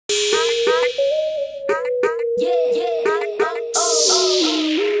You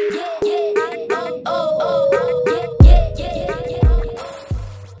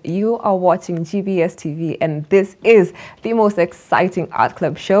are watching GBS TV, and this is the most exciting art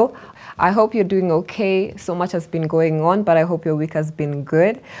club show. I hope you're doing okay. So much has been going on, but I hope your week has been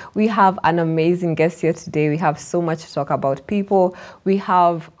good. We have an amazing guest here today. We have so much to talk about people. We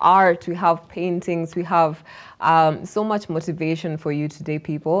have art, we have paintings, we have so much motivation for you today,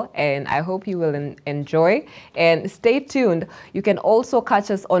 people, and I hope you will enjoy. And stay tuned. You can also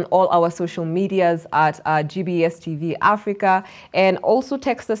catch us on all our social medias at GBS TV Africa, and also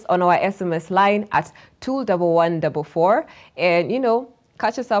text us on our SMS line at 21144. And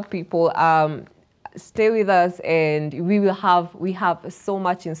catch us up, people. Stay with us, and we have so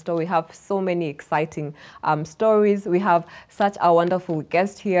much in store. We have so many exciting stories. We have such a wonderful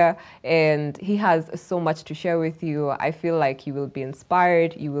guest here, and he has so much to share with you. I feel like you will be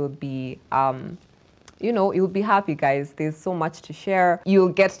inspired. You will be you'll be happy, guys. There's so much to share.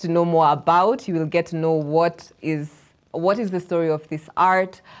 You'll get to know more about. You will get to know what is the story of this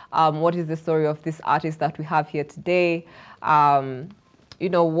art. What is the story of this artist that we have here today?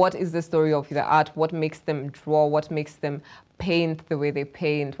 What is the story of the art? What makes them draw? What makes them paint the way they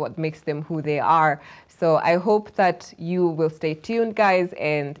paint? What makes them who they are? So I hope that you will stay tuned, guys,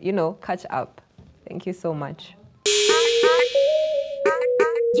 and, catch up. Thank you so much.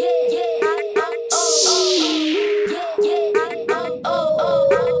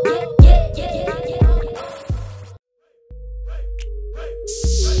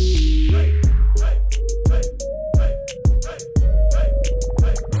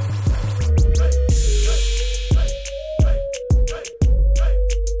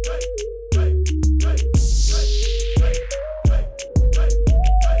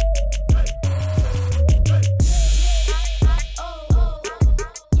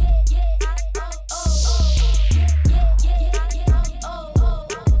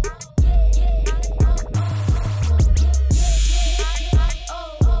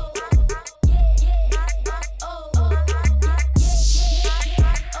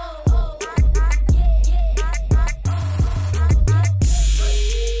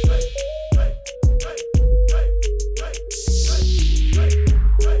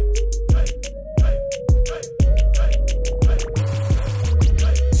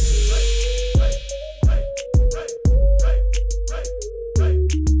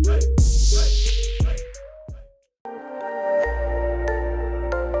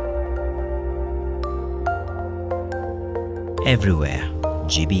 Everywhere,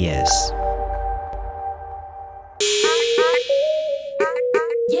 GBS.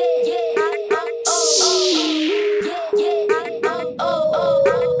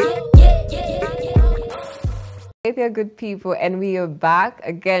 Hey there, good people, and we are back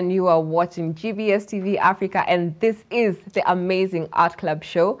again. You are watching GBS TV Africa, and this is the amazing art club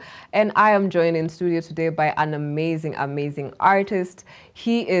show, and I am joined in studio today by an amazing artist.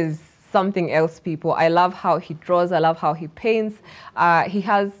 He is something else, people. I love how he draws. I love how he paints. He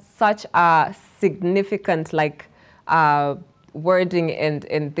has such a significant wording,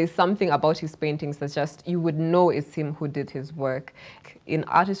 and there's something about his paintings that just you would know it's him who did his work. In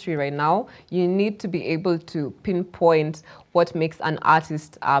artistry right now, you need to be able to pinpoint what makes an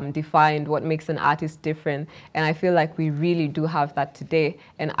artist defined, what makes an artist different, and I feel like we really do have that today,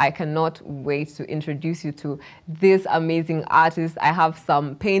 and I cannot wait to introduce you to this amazing artist. I have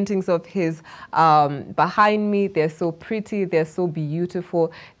some paintings of his behind me. They're so pretty, they're so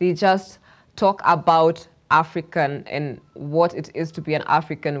beautiful. They just talk about African and what it is to be an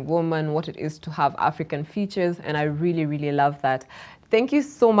African woman, what it is to have African features, and I really love that. Thank you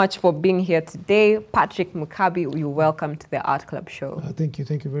so much for being here today. Patrick Mukabi, you're welcome to the Art Club show. Thank you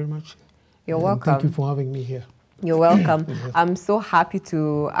very much. You're welcome. Thank you for having me here. You're welcome. I'm so happy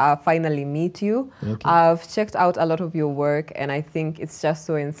to finally meet you. Okay. I've checked out a lot of your work, and I think it's just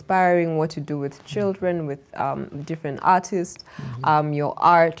so inspiring what you do with children, with different artists. Your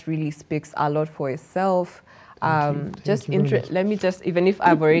art really speaks a lot for itself. Let me just, even if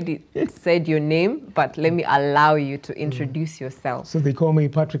I've already said your name, but let me allow you to introduce yourself. So they call me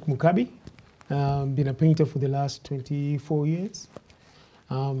Patrick Mukabi. Been a painter for the last 24 years.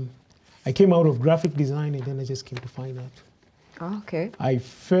 I came out of graphic design, and then I just came to fine art. Oh, okay. I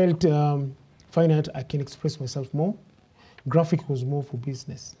felt fine art, I can express myself more. Graphic was more for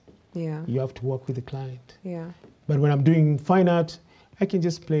business. Yeah. You have to work with the client. Yeah. But when I'm doing fine art, I can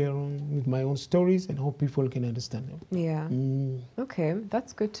just play around with my own stories and hope people can understand them. Yeah. Okay,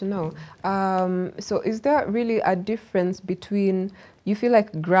 that's good to know. So is there really a difference between, you feel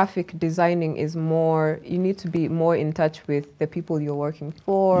like graphic designing is more, you need to be more in touch with the people you're working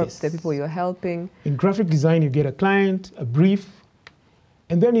for, Yes. the people you're helping? In graphic design, you get a client, a brief,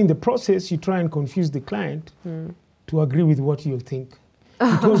 and then in the process, you try and confuse the client to agree with what you think.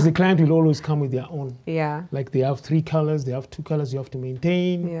 Because the client will always come with their own. Yeah. Like they have 3 colors, they have 2 colors you have to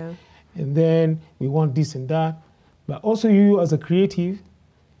maintain. Yeah. And then we want this and that. But also you as a creative,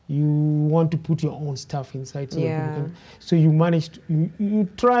 you want to put your own stuff inside. So, Yeah. so you manage to, you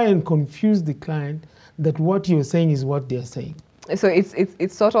try and confuse the client that what you're saying is what they're saying. So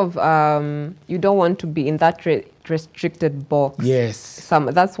it's sort of, you don't want to be in that restricted box. Yes.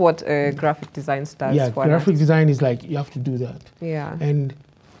 That's what graphic design does. Yeah, for graphic design is like, you have to do that. Yeah. And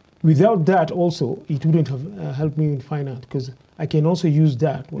without that also, it wouldn't have helped me in fine art, because I can also use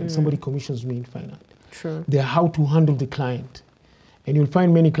that when somebody commissions me in fine art. True. The how to handle the client. And you'll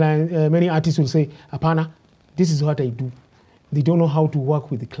find many artists will say, Apana, this is what I do. They don't know how to work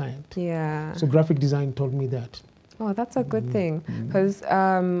with the client. Yeah. So graphic design taught me that. Oh, that's a good thing, because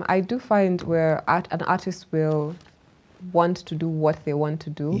I do find where an artist will want to do what they want to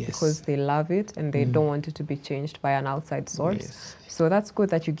do because they love it and they don't want it to be changed by an outside source. Yes. So that's good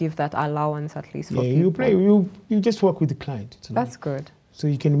that you give that allowance at least for people. You just work with the client. That's good. So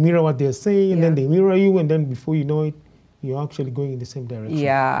you can mirror what they're saying, and then they mirror you, and then before you know it, you're actually going in the same direction.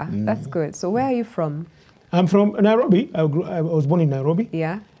 Yeah, that's good. So where are you from? I'm from Nairobi. I was born in Nairobi.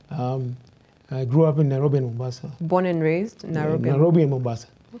 Yeah. I grew up in Nairobi and Mombasa. Born and raised Nairobi? Nairobi and Mombasa.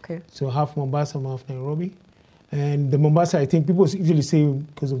 Okay. So half Mombasa, half Nairobi. And the Mombasa, I think people usually say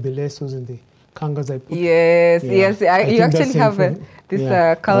because of the lassos and the kangas I put. Yes, yes. You actually have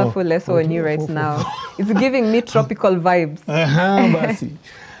this colorful lasso on you right now. It's giving me tropical vibes.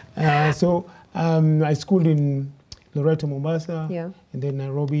 So I schooled in Loreto, Mombasa. Yeah. And then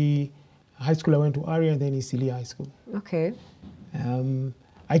Nairobi high school, I went to Aria, and then Isilia High School. Okay.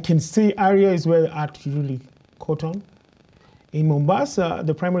 I can say Aria is where art really caught on. In Mombasa,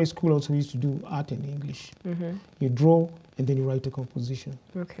 the primary school also used to do art and English. You draw and then you write a composition.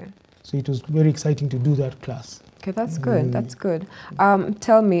 Okay. So it was very exciting to do that class. Okay, that's good. That's good.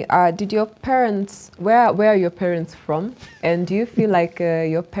 Tell me, did your parents, where are your parents from? And do you feel like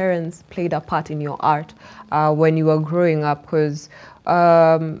your parents played a part in your art when you were growing up? Because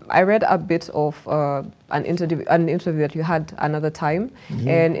I read a bit of an interview that you had another time,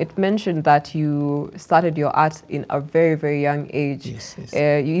 and it mentioned that you started your art in a very, very young age. Yes, yes.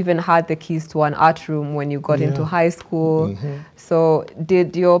 You even had the keys to an art room when you got into high school. So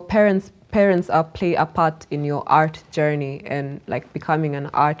did your parents play a part in your art journey and like becoming an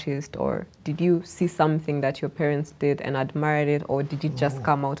artist, or did you see something that your parents did and admired it, or did it just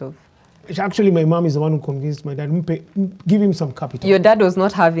come out of? Actually, my mom is the one who convinced my dad, give him some capital. Your dad was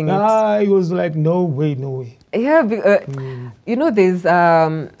not having it? He was like, no way, no way. Yeah, you know, there's,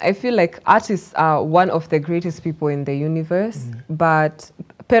 I feel like artists are one of the greatest people in the universe, but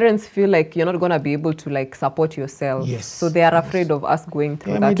parents feel like you're not going to be able to like support yourself. Yes. So they are afraid of us going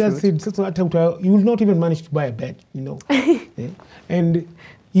through that route. You will not even manage to buy a bed, you know. And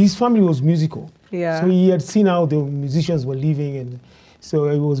his family was musical. Yeah. So he had seen how the musicians were living, and so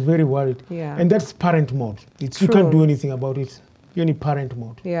he was very worried. Yeah. And that's parent mode. You can't do anything about it. You're in parent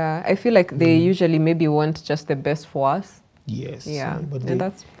mode. Yeah, I feel like they usually maybe want just the best for us. Yes. Yeah, but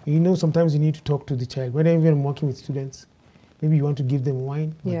that's... You know, sometimes you need to talk to the child. Whenever I'm working with students, maybe you want to give them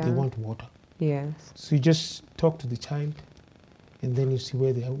wine, but they want water. Yes. So you just talk to the child, and then you see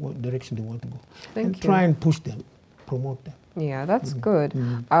what direction they want to go. Thank you. Try and push them, promote them. Yeah, that's good.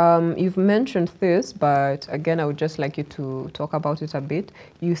 You've mentioned this, but again, I would just like you to talk about it a bit.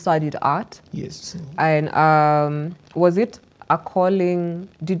 You studied art. Yes. And was it a calling?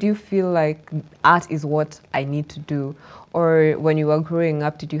 Did you feel like art is what I need to do? Or when you were growing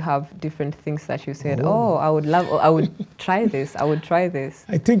up, did you have different things that you said, I would try this, I would try this?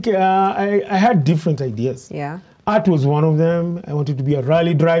 I think I had different ideas. Yeah. Art was one of them. I wanted to be a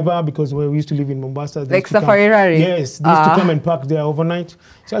rally driver because when we used to live in Mombasa. Like safari rally? Yes, they used to come and park there overnight.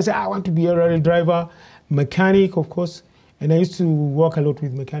 So I said, I want to be a rally driver, mechanic, of course. And I used to work a lot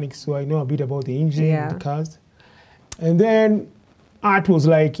with mechanics, so I know a bit about the engine and the cars. And then art was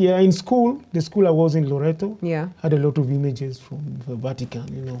like, in school, the school I was in, Loreto, had a lot of images from the Vatican,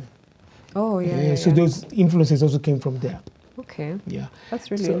 you know. Oh, yeah. So those influences also came from there. Okay. Yeah.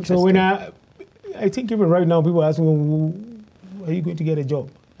 That's really interesting. So when I think even right now, people ask me, are you going to get a job?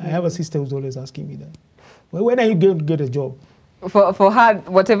 I have a sister who's always asking me that. Well, when are you going to get a job? For her,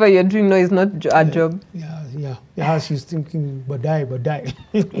 whatever you're doing now is not a job. Yeah, Yeah, she's thinking, but die.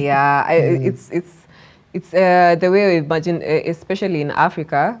 Yeah, it's the way we imagine, especially in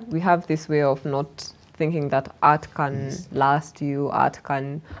Africa, we have this way of not thinking that art can last you, art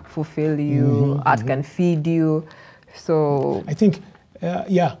can fulfill you, art can feed you. So I think,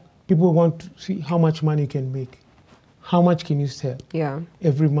 people want to see how much money you can make. How much can you sell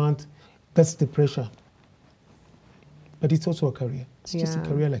every month? That's the pressure. But it's also a career. It's just a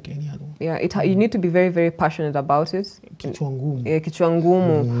career like any other one. Yeah, you need to be very, very passionate about it. Kichwa ngumu. Kichwa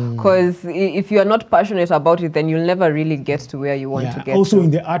ngumu. Because if you are not passionate about it, then you'll never really get to where you want to get also to.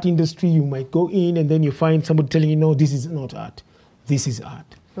 In the art industry, you might go in and then you find somebody telling you, no, this is not art. This is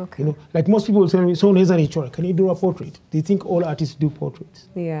art. Okay. You know, like most people will tell me, someone has an HR, can you do a portrait? They think all artists do portraits.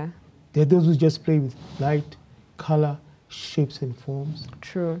 Yeah. There are those who just play with light, color, shapes and forms.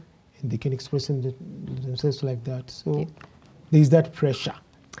 True. And they can express themselves like that. So there is that pressure.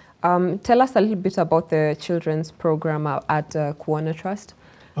 Tell us a little bit about the children's program at Kuona Trust.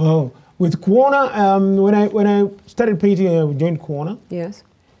 Oh, with Kuona, when I started painting, I joined Kuona. Yes.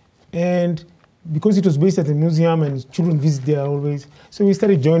 And because it was based at the museum and children visit there always, so we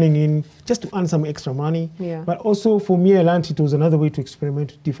started joining in just to earn some extra money. Yeah. But also for me, I learned it was another way to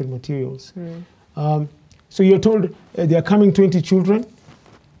experiment with different materials. So you're told there are coming 20 children,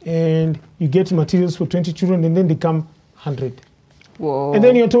 and you get materials for 20 children, and then they come 100. Whoa. And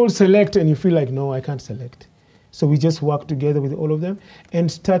then you're told select, and you feel like, no, I can't select. So we just work together with all of them and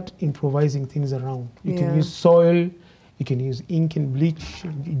start improvising things around. You can use soil, you can use ink and bleach,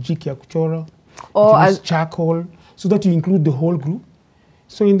 jiki ya kuchora, you can use charcoal, so that you include the whole group.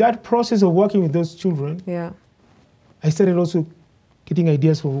 So in that process of working with those children, I started also getting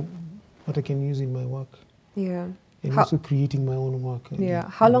ideas for what I can use in my work. Yeah. And also creating my own work. Yeah.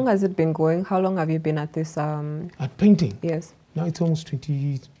 How long has it been going? How long have you been at this? At painting? Yes. Now it's almost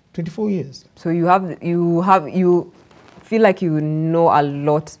 24 years. So you feel like you know a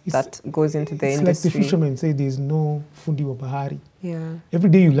lot that goes into the industry. It's like the fishermen say, there's no fundi wa bahari. Yeah. Every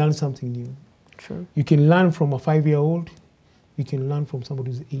day you learn something new. True. You can learn from a 5-year-old. You can learn from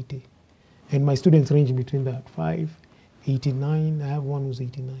somebody who's 80. And my students range between that, 5, 89. I have one who's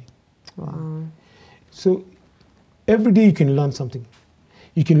 89. Wow. So every day you can learn something.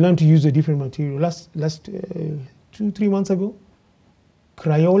 You can learn to use a different material. Last 2-3 months ago,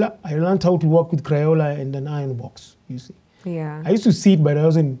 Crayola, I learned how to work with Crayola and an iron box, you see. Yeah. I used to see it, but I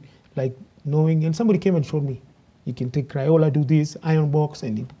wasn't like knowing, and somebody came and showed me. You can take Crayola, do this, iron box,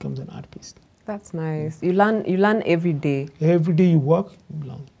 and it becomes an art piece. That's nice. You learn every day. Every day you work, you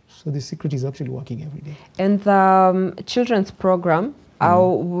learn. So the secret is actually working every day. And the children's program,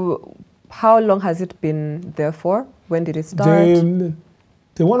 how long has it been there for? When did it start?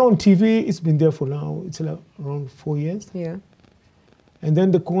 The one on TV, it's been there for now, it's like around 4 years. Yeah. And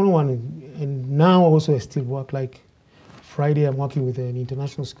then the corner one, and now also I still work, like Friday I'm working with an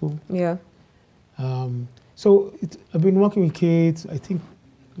international school. Yeah. So I've been working with kids, I think,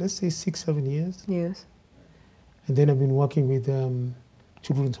 let's say 6-7 years. Yes. And then I've been working with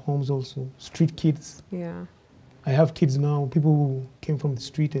children's homes also, street kids. Yeah. I have kids now, people who came from the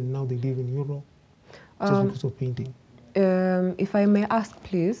street and now they live in Europe just because of painting. If I may ask,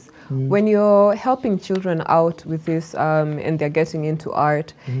 please, when you're helping children out with this and they're getting into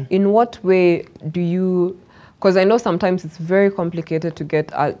art, in what way do you, because I know sometimes it's very complicated to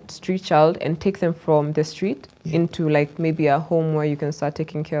get a street child and take them from the street into like maybe a home where you can start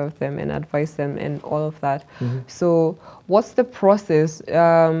taking care of them and advise them and all of that. So what's the process?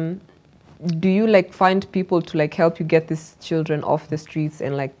 Do you like find people to like help you get these children off the streets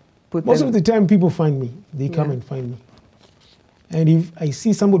and like put Most of the time people find me, they come and find me. And if I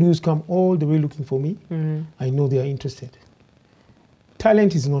see somebody who's come all the way looking for me, I know they are interested.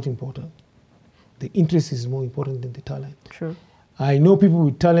 Talent is not important. The interest is more important than the talent. True. I know people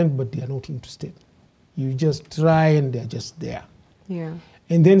with talent, but they are not interested. You just try and they're just there. Yeah.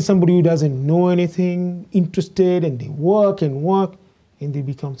 And then somebody who doesn't know anything, interested, and they work and work, and they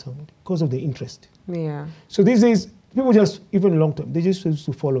become somebody because of the interest. Yeah. So these days, people just, even long term, they just used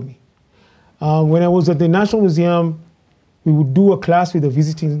to follow me. When I was at the National Museum, we would do a class with a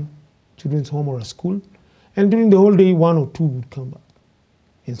visiting children's home or a school, and during the whole day, 1 or 2 would come back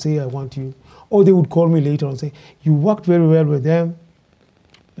and say, I want you. Or they would call me later and say, you worked very well with them.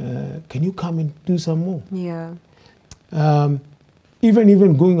 Can you come and do some more? Yeah.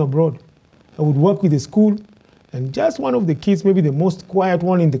 Even going abroad, I would work with a school, and just one of the kids, maybe the most quiet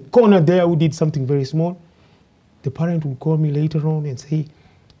one in the corner there who did something very small, the parent would call me later on and say,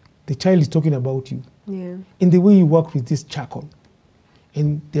 the child is talking about you. Yeah. In the way you work with this charcoal,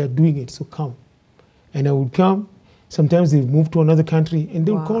 and they're doing it, so come. And I would come. Sometimes they move to another country, and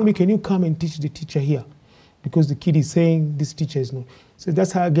they would call me, can you come and teach the teacher here? because the kid is saying this teacher is not. So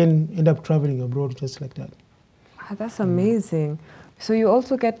that's how again end up traveling abroad just like that. That's amazing. So you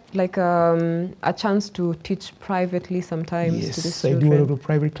also get like a chance to teach privately sometimes to the Yes, I children? do a lot of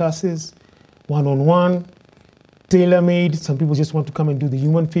private classes, one-on-one, tailor-made. Some people just want to come and do the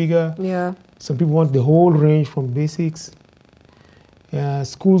human figure. Yeah. Some people want the whole range from basics.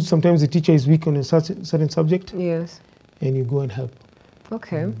 Schools, sometimes the teacher is weak on a certain subject. Yes. And you go and help.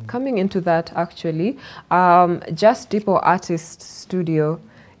 Okay, coming into that actually, Just Depot Artist Studio,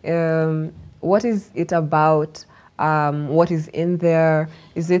 what is it about? What is in there?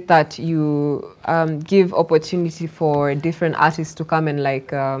 Is it that you give opportunity for different artists to come and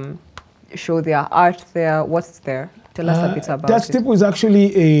like show their art there? What's there? Tell us a bit about it. Just Depot is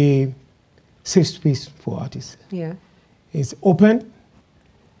actually a safe space for artists. Yeah. It's open,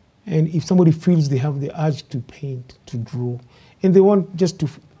 and if somebody feels they have the urge to paint, to draw, and they want just to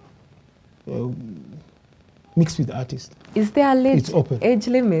mix with the artist. Is there a It's open. age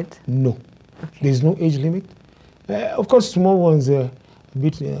limit? No, Okay. there's no age limit. Of course, small ones are a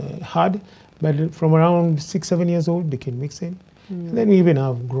bit hard, but from around 6, 7 years old, they can mix in. And then we even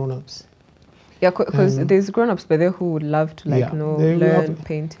have grown-ups. Yeah, because there's grown-ups by there who would love to like, Yeah, you know, they learn love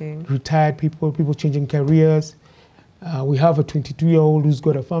painting. Retired people, people changing careers. We have a 22-year-old who's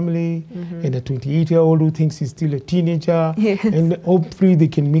got a family, and a 28-year-old who thinks he's still a teenager. Yes. And hopefully they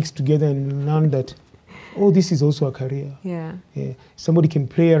can mix together and learn that, oh, this is also a career. Yeah. Yeah. Somebody can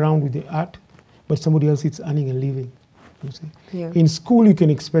play around with the art, but somebody else is earning a living. You see. Yeah. In school, you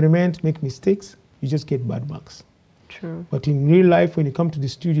can experiment, make mistakes, you just get bad marks. True. But in real life, when you come to the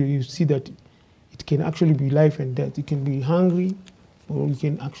studio, you see that it can actually be life and death. You can be hungry, or you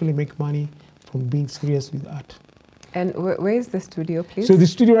can actually make money from being serious with art. And where is the studio, please? So the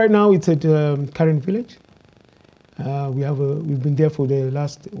studio right now, it's at Karen Village. We've been there for the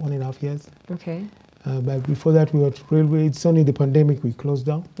last 1.5 years. Okay. But before that, we were at Railway. It's only the pandemic we closed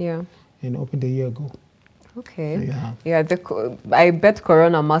down Yeah. and opened a year ago. Okay. Yeah. Yeah. I bet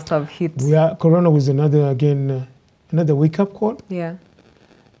Corona must have hit. Corona was another wake-up call. Yeah.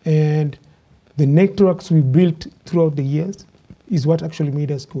 And the networks we built throughout the years is what actually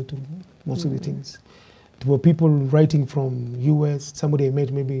made us go to most of the things. There were people writing from US. Somebody I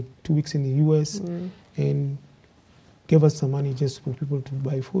met maybe 2 weeks in the US and gave us some money just for people to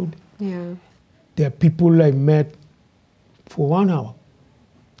buy food. Yeah. There are people I met for 1 hour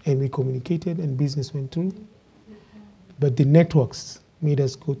and we communicated and business went through. But the networks made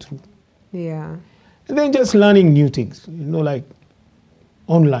us go through. Yeah. And then just learning new things, you know, like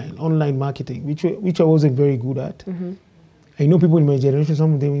online marketing, which I wasn't very good at. I know people in my generation,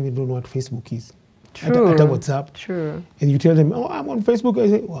 some of them even don't know what Facebook is. True. At WhatsApp. True. And you tell them, oh, I'm on Facebook. I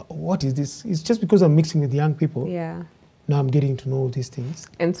say, well, what is this? It's just because I'm mixing with young people. Yeah. Now I'm getting to know these things.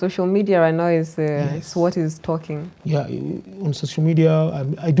 And social media right now is Yes. what is talking. Yeah, on social media,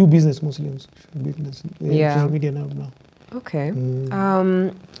 I do business mostly on social media now. Okay.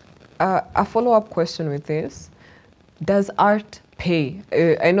 A follow-up question with this. Does art pay?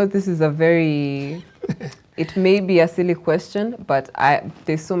 I know this is a very... It may be a silly question, but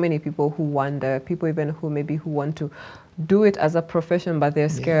there's so many people who wonder, people even who want to do it as a profession, but they're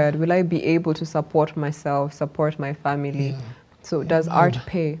scared. Will I be able to support myself, support my family? Yeah. So does art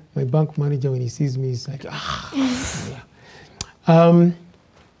pay? My bank manager, when he sees me, is like,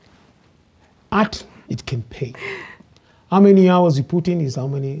 art, it can pay. How many hours you put in is how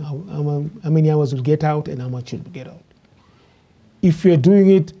many hours you'll get out and how much you'll get out. If you're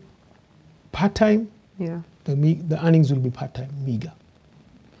doing it part-time, Yeah. the earnings will be part-time, meager.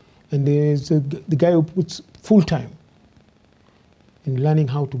 And there's the guy who puts full-time in learning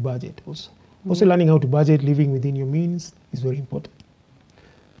how to budget also. Also learning how to budget, living within your means is very important.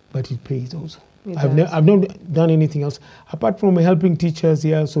 But it pays also. I've not done anything else apart from helping teachers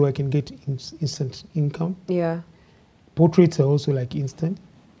here so I can get instant income. Yeah. Portraits are also like instant.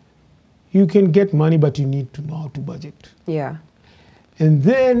 You can get money, but you need to know how to budget. Yeah. And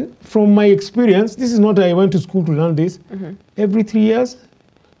then from my experience, this is not I went to school to learn this. Every 3 years,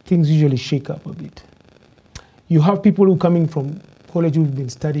 things usually shake up a bit. You have people who coming from college who've been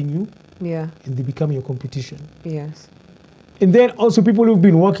studying you, Yeah. and they become your competition. Yes. And then also people who've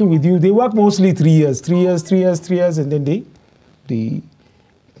been working with you, they work mostly 3 years, and then they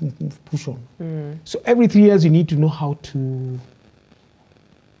push on. So every 3 years, you need to know how to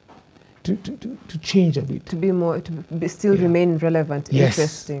change a bit. To be more, to be still remain relevant, Yes.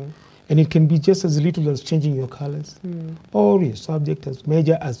 interesting. And it can be just as little as changing your colors, or your subject as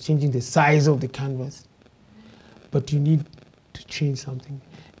major as changing the size of the canvas. But you need to change something.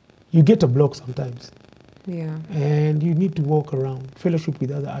 You get a block sometimes. Yeah. And you need to walk around, fellowship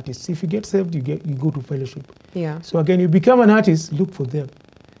with other artists. If you get saved, you go to fellowship. Yeah. So again, you become an artist, look for them.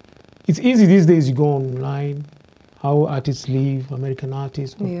 It's easy these days, you go online, how artists live, American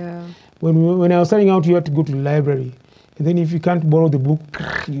artists. Yeah. When I was starting out, you had to go to the library. And then if you can't borrow the book,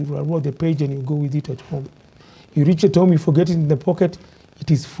 you wrote the page and you go with it at home. You reach at home, you forget it in the pocket,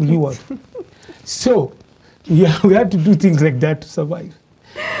 it is fully worth. So, yeah, we had to do things like that to survive.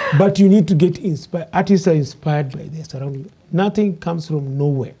 But you need to get inspired. Artists are inspired by their surroundings. Nothing comes from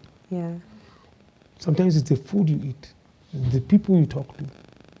nowhere. Yeah. Sometimes it's the food you eat, the people you talk to.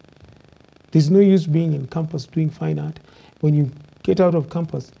 There's no use being in campus doing fine art. When you get out of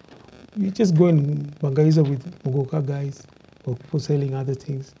campus, you just go and bangaiza with Mogoka guys or people selling other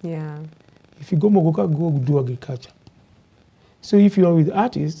things. Yeah. If you go Mogoka, go do agriculture. So if you are with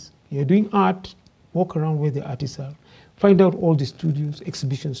artists, you're doing art, walk around where the artists are. Find out all the studios,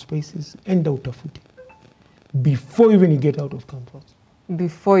 exhibition spaces, and Tafuti before even you get out of campus.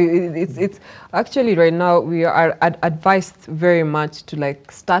 Before you, it's actually right now we are advised very much to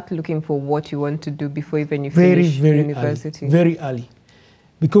like start looking for what you want to do before even you finish university. Very early.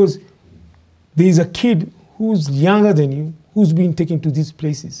 Because there is a kid who's younger than you, who's been taken to these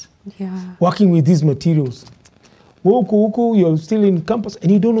places, working with these materials. You're still in campus and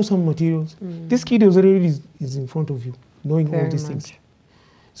you don't know some materials. This kid is already is in front of you, knowing all these things.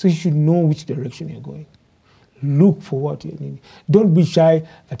 So you should know which direction you're going. Look for what you need. Don't be shy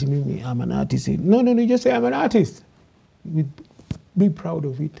at me, I'm an artist. No, just say I'm an artist. Be proud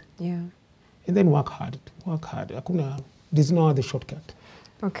of it. Yeah. And then work hard. Work hard. There's no other shortcut.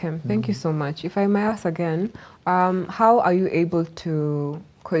 Okay, thank you so much. If I may ask again, how are you able to,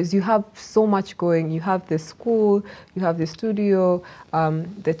 because you have so much going, you have the school, you have the studio,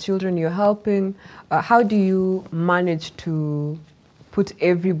 the children you're helping, how do you manage to put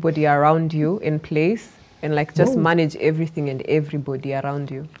everybody around you in place and like just manage everything and everybody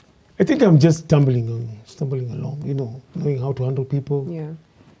around you? I think I'm just stumbling along, knowing how to handle people. Yeah.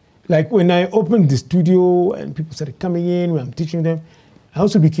 Like when I opened the studio and people started coming in, when I'm teaching them, I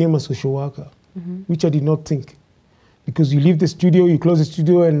also became a social worker, which I did not think. Because you leave the studio, you close the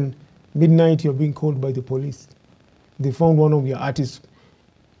studio, and midnight you're being called by the police. They found one of your artists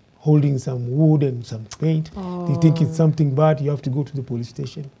holding some wood and some paint. They think it's something bad, you have to go to the police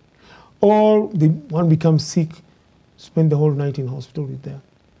station. Or the one becomes sick, spend the whole night in hospital with them.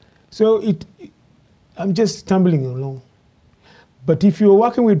 So I'm just stumbling along. But if you're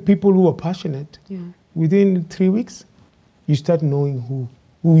working with people who are passionate, within 3 weeks, you start knowing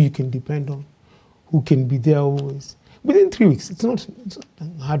who you can depend on, who can be there always. Within 3 weeks, it's not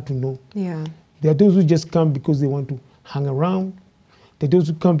hard to know. Yeah. There are those who just come because they want to hang around. There are those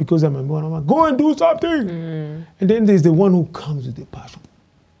who come because I'm go and do something. And then there's the one who comes with a passion.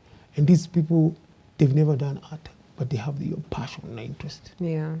 And these people, they've never done art, but they have your passion and interest.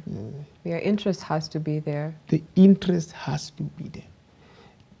 Yeah. Your interest has to be there. The interest has to be there.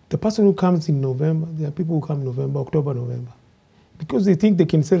 The person who comes in November, there are people who come November, October, November, because they think they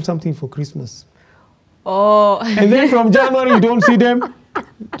can sell something for Christmas. Oh. And then from January, you don't see them.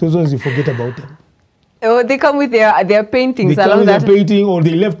 Those ones, you forget about them. Oh, they come with their paintings. They come with their painting, or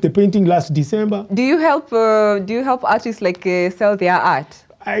they left the painting last December. Do you help artists like sell their art?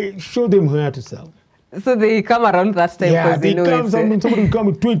 I show them where to sell. So they come around that time because they know it's... Somebody will come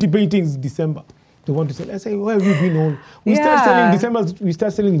with 20 paintings in December. They want to sell. I say, where have you been all? We start selling in December, we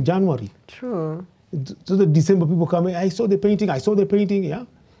start selling in January. True. So the December people come, I saw the painting, yeah.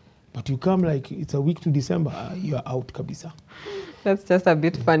 But you come like, it's a week to December, you're out, kabisa. That's just a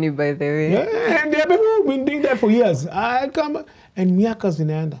bit funny, by the way. Yeah, and there are people who've been doing that for years. I come, and miakas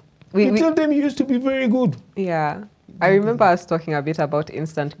zinaenda. You tell them you used to be very good. Yeah. I remember us talking a bit about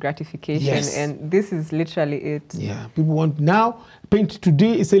instant gratification, and this is literally it. Yeah, people want now, paint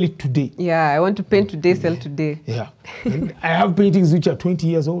today, sell it today. Yeah, I want to paint today, sell today. Yeah, and I have paintings which are 20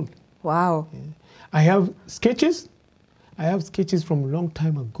 years old. Wow. Yeah. I have sketches. I have sketches from a long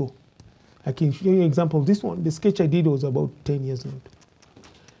time ago. I can show you an example of this one. The sketch I did was about 10 years old.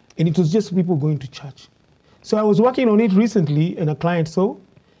 And it was just people going to church. So I was working on it recently, and a client saw, he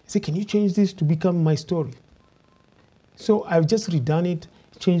said, can you change this to become my story? So I've just redone it,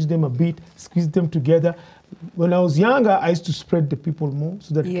 changed them a bit, squeezed them together. When I was younger, I used to spread the people more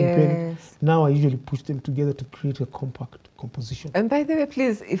so that now I usually push them together to create a compact composition. And by the way,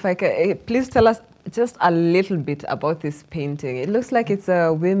 please, if I can, please tell us just a little bit about this painting. It looks like it's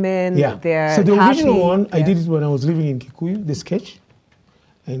women. Yeah. They're so the happy. original one, I did it when I was living in Kikuyu, the sketch,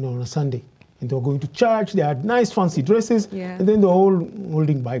 and on a Sunday. And they were going to church, they had nice fancy dresses, and then they were all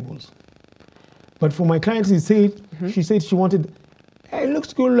holding Bibles. But for my clients, she said she wanted a it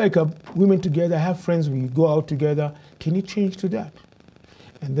looks good like women together. I have friends, we go out together. Can you change to that?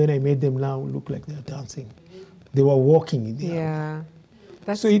 And then I made them now look like they're dancing. They were walking in there.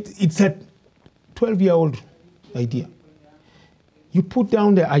 Yeah. So it's a 12-year-old idea. You put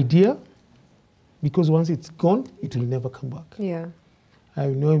down the idea, because once it's gone, it will never come back. Yeah. I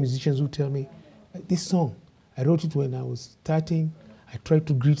know musicians who tell me, this song, I wrote it when I was starting. I tried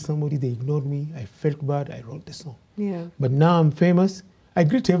to greet somebody, they ignored me. I felt bad, I wrote the song. Yeah. But now I'm famous, I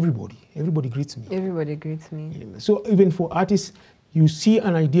greet everybody. Everybody greets me. Everybody greets me. So even for artists, you see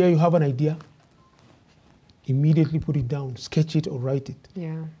an idea, you have an idea, immediately put it down, sketch it or write it.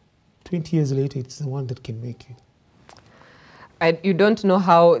 Yeah. 20 years later, it's the one that can make you. You don't know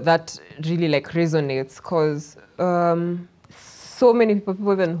how that really like resonates, because so many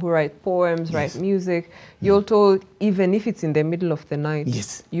people even who write poems, write music, you're told even if it's in the middle of the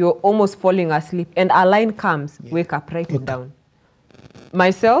night, you're almost falling asleep and a line comes, wake up, write it down.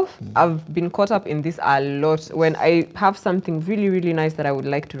 Myself, I've been caught up in this a lot when I have something really, really nice that I would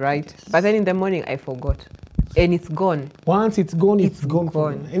like to write, but then in the morning I forgot and it's gone. Once it's gone, it's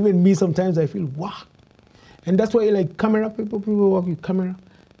gone. Even me, sometimes I feel, wow. And that's why like camera people work with camera,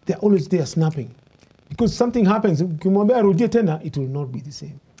 they're always there snapping. Because something happens, it will not be the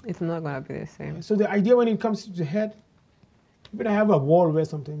same. It's not going to be the same. So the idea when it comes to the head, even I have a wall where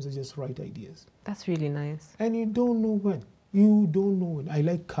sometimes I just write ideas. That's really nice. And you don't know when. You don't know when. I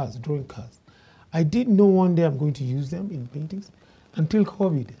like cars, drawing cars. I didn't know one day I'm going to use them in paintings until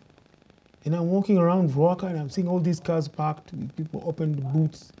COVID. And I'm walking around Roaka and I'm seeing all these cars parked with people open the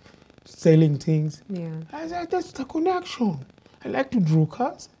boots, selling things. Yeah. I said, that's the connection. I like to draw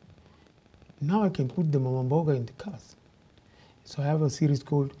cars. Now I can put the Mamamboga in the cars. So I have a series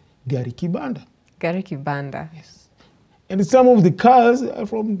called Gari Kibanda. Gari Kibanda. Yes. And some of the cars are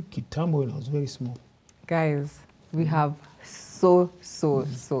from Kitambo when I was very small. Guys, we have so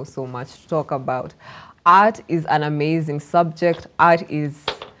much to talk about. Art is an amazing subject. Art is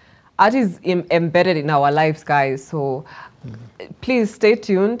embedded in our lives, guys. So please stay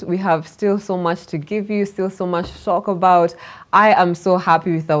tuned. We have still so much to give you, still so much to talk about. I am so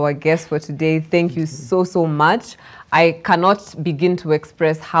happy with our guest for today. Thank you so much. I cannot begin to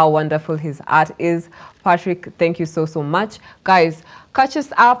express how wonderful his art is. Patrick, thank you so much. Guys, catch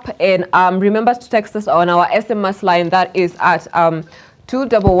us up and remember to text us on our SMS line that is at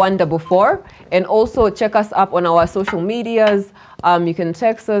 21144, and also check us up on our social medias. You can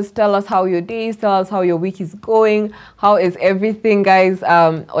text us, tell us how your day is, tell us how your week is going, how is everything, guys,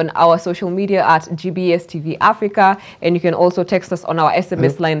 on our social media at GBS TV Africa, and you can also text us on our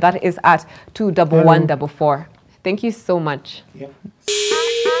SMS line that is at 21144. Thank you so much. Yeah.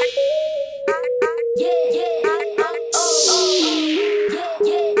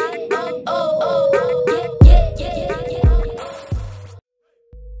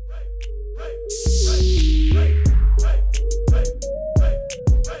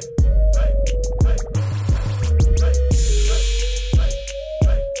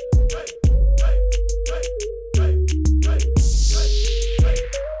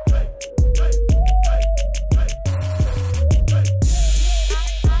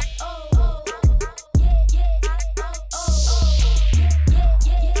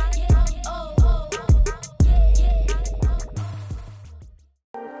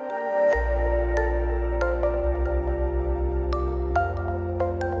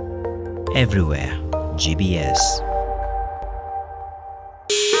 Everywhere, GBS.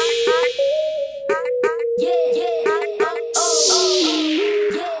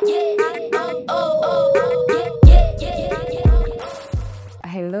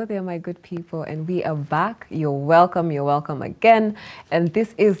 Hello there, my good people, and we are back. You're welcome again. And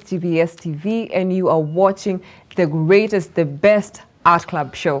this is GBS TV, and you are watching the greatest, the best art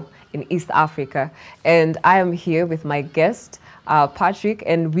club show in East Africa. And I am here with my guest, Patrick,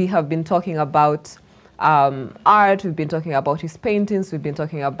 and we have been talking about art, we've been talking about his paintings, we've been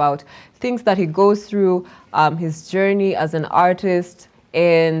talking about things that he goes through, his journey as an artist,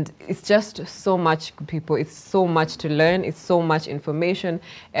 and it's just so much, people. It's so much to learn, it's so much information,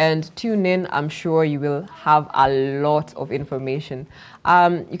 and tune in. I'm sure you will have a lot of information.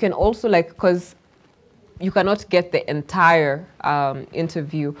 You can also, like, because you cannot get the entire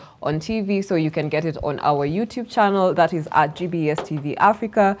interview on TV, so you can get it on our YouTube channel, that is at GBS TV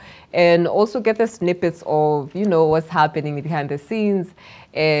Africa, and also get the snippets of, you know, what's happening behind the scenes,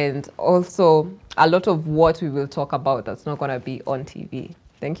 and also a lot of what we will talk about that's not going to be on TV.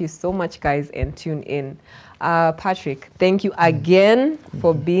 Thank you so much, guys, and tune in. Patrick, thank you again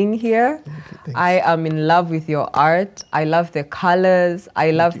for being here. Thank you. I am in love with your art. I love the colors. I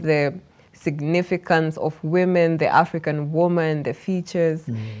love the significance of women, the African woman, the features.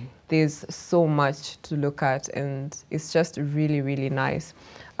 There's so much to look at, and it's just really, really nice.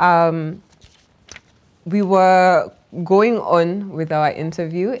 We were going on with our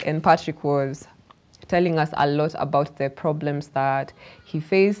interview, and Patrick was telling us a lot about the problems that he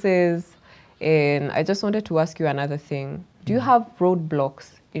faces. And I just wanted to ask you another thing. Do you have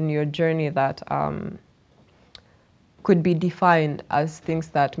roadblocks in your journey that could be defined as things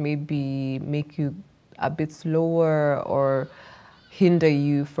that maybe make you a bit slower or hinder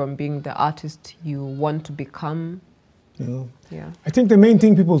you from being the artist you want to become? Yeah. I think the main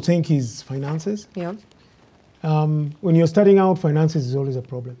thing people think is finances. Yeah. When you're starting out, finances is always a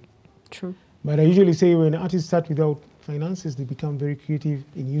problem. True. But I usually say when artists start without finances, they become very creative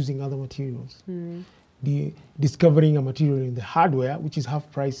in using other materials. Discovering a material in the hardware, which is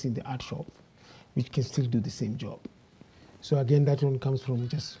half price in the art shop, which can still do the same job. So again, that one comes from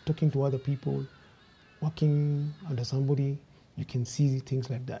just talking to other people, working under somebody. You can see things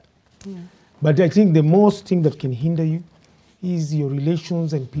like that. Yeah. But I think the most thing that can hinder you is your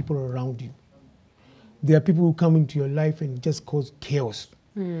relations and people around you. There are people who come into your life and just cause chaos,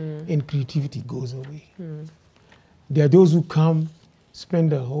 and creativity goes away. There are those who come,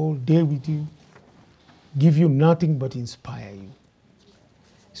 spend a whole day with you, give you nothing but inspire you.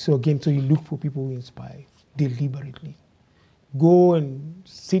 So again, so you look for people who inspire you deliberately. Go and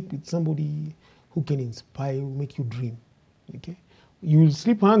sit with somebody who can inspire you, make you dream. Okay, you will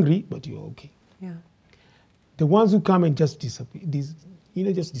sleep hungry, but you're okay. Yeah. The ones who come and just disappear,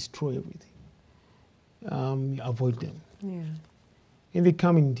 just destroy everything. Avoid them. Yeah. And they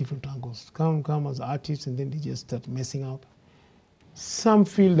come in different angles. Come as artists, and then they just start messing up. Some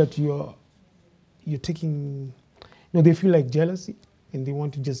feel that you're taking, they feel like jealousy, and they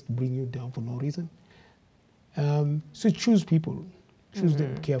want to just bring you down for no reason. So choose people, choose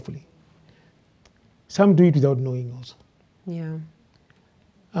them carefully. Some do it without knowing also. Yeah.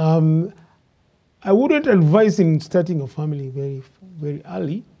 I wouldn't advise in starting a family very, very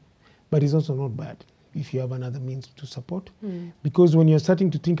early, but it's also not bad if you have another means to support. Because when you're starting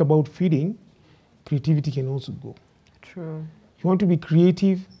to think about feeding, creativity can also go. True. You want to be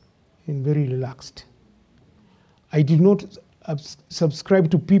creative and very relaxed. I do not subscribe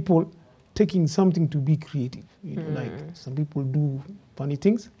to people taking something to be creative. Like some people do funny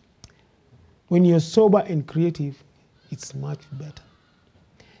things. When you're sober and creative, it's much better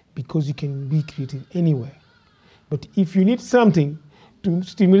because you can be creative anywhere. But if you need something to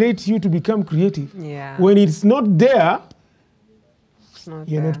stimulate you to become creative, when it's not there,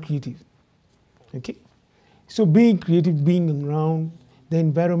 you're not creative. Okay? So being creative, being around the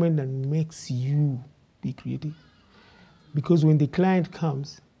environment that makes you be creative. Because when the client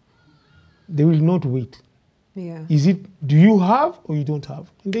comes, they will not wait. Yeah. Is it, do you have or you don't have?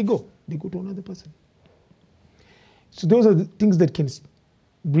 And they go to another person. So those are the things that can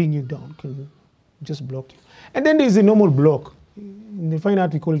bring you down, can just block you. And then there's a normal block. In the fine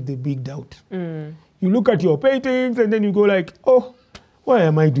art, we call it the big doubt. You look at your paintings and then you go like, oh, why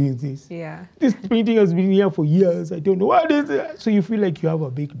am I doing this? Yeah. This painting has been here for years. I don't know what is it. So you feel like you have a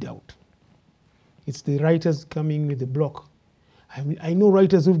big doubt. It's the writers coming with the block. I know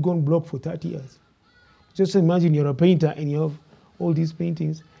writers who've gone block for 30 years. Just imagine you're a painter and you have all these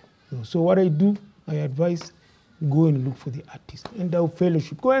paintings. So what I do, I advise, go and look for the artists. And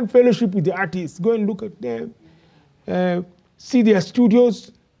fellowship. Go and fellowship with the artists. Go and look at them. See their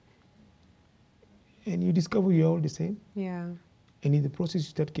studios. And you discover you're all the same. Yeah. And in the process, you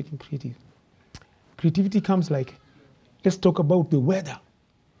start getting creative. Creativity comes like, let's talk about the weather.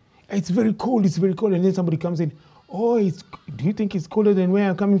 It's very cold, and then somebody comes in, oh, do you think it's colder than where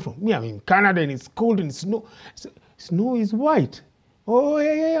I'm coming from? Yeah, I'm in Canada and it's cold and snow. Snow is white. Oh,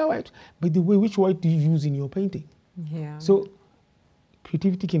 yeah, white. By the way, which white do you use in your painting? Yeah. So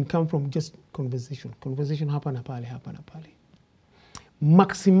creativity can come from just conversation. Conversation happen.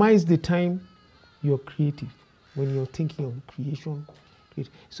 Maximize the time you're creative when you're thinking of creation.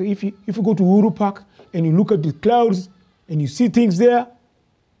 So if you go to Uhuru Park and you look at the clouds and you see things there,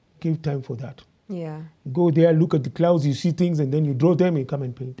 give time for that. Yeah. Go there, look at the clouds, you see things, and then you draw them and come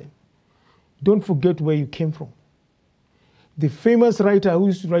and paint them. Don't forget where you came from. The famous writer who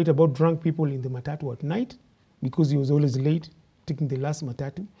used to write about drunk people in the matatu at night, because he was always late, taking the last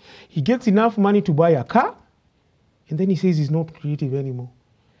matatu, he gets enough money to buy a car, and then he says he's not creative anymore,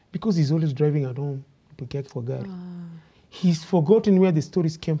 because he's always driving at home to care for God. He's forgotten where the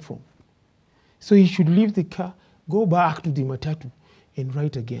stories came from. So he should leave the car, go back to the matatu, and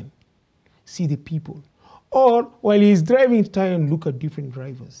write again. See the people. Or while he's driving, try and look at different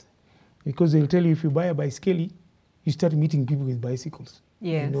drivers. Because they'll tell you if you buy a bicycle, you start meeting people with bicycles.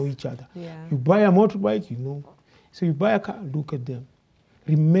 Yes. You know each other. Yeah. You buy a motorbike, you know. So you buy a car, look at them.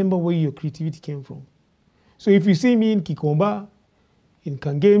 Remember where your creativity came from. So if you see me in Kikomba, in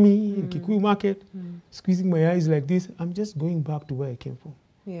Kangemi, in Kikuyu Market, squeezing my eyes like this, I'm just going back to where I came from.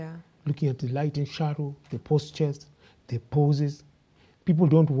 Yeah. Looking at the light and shadow, the postures, the poses. People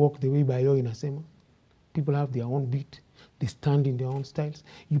don't walk the way by in Asema. People have their own beat. They stand in their own styles.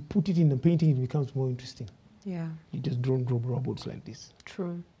 You put it in the painting, it becomes more interesting. Yeah. You just don't draw robots like this.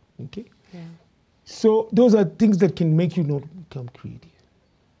 True. Okay? Yeah. So those are things that can make you not become creative.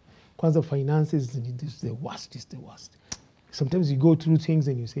 Kwanza finances is the worst, is the worst. Sometimes you go through things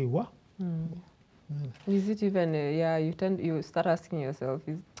and you say, wow. Is it even, you start asking yourself,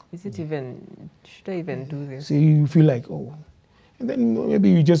 is it even, should I even do this? So you feel like, oh. And then maybe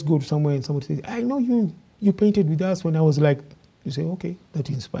you just go to somewhere and somebody says, I know you painted with us when I was like, you say, okay, that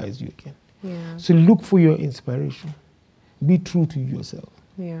inspires you again. Yeah. So look for your inspiration. Be true to yourself.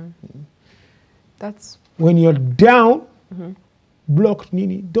 Yeah. That's... When you're down, blocked,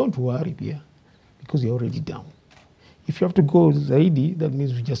 Nini, don't worry, Pia, because you're already down. If you have to go Zaidi, that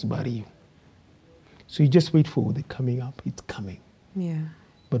means we just bury you. So you just wait for the coming up. It's coming. Yeah.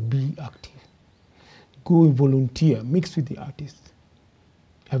 But be active. Go and volunteer. Mix with the artists.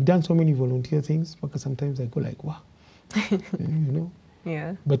 I've done so many volunteer things because sometimes I go like, wow. You know?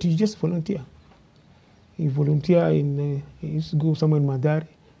 Yeah. But you just volunteer. You volunteer in, I used to go somewhere in Madare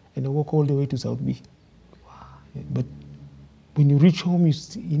and I walk all the way to South B. Wow. But when you reach home,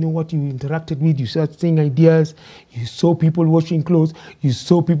 you know what you interacted with, you start seeing ideas, you saw people washing clothes, you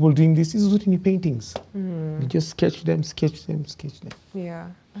saw people doing this. This is what in your paintings. You just sketch them, sketch them, sketch them. Yeah,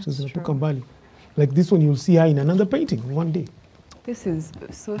 So that's it's true. like this one, you'll see her in another painting one day. This is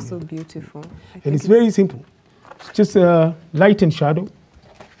so beautiful. And it's very simple. It's just light and shadow.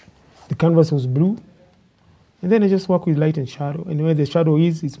 The canvas was blue. And then I just work with light and shadow. And where the shadow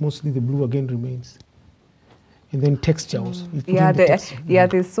is, it's mostly the blue again remains. And then texture also. Yeah,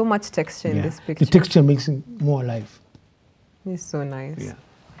 there's so much texture in this picture. The texture makes it more alive. It's so nice. Yeah.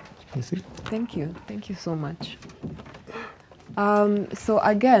 You see? Thank you so much. So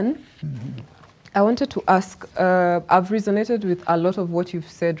again, I wanted to ask, I've resonated with a lot of what you've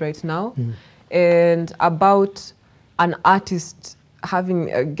said right now, and about an artist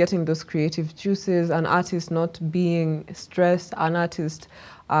having, getting those creative juices, an artist not being stressed, an artist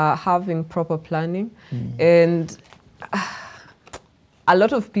having proper planning. And a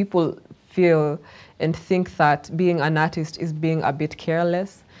lot of people feel and think that being an artist is being a bit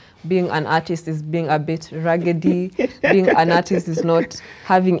careless. Being an artist is being a bit raggedy. Being an artist is not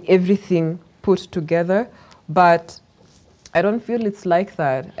having everything put together. But I don't feel it's like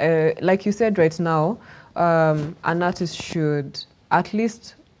that. Like you said right now, an artist should at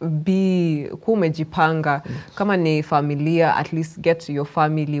least be kumejipanga. Kama ni familia, at least get to your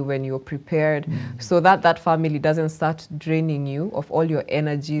family when you're prepared, so that that family doesn't start draining you of all your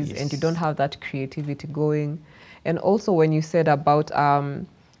energies, and you don't have that creativity going. And also when you said about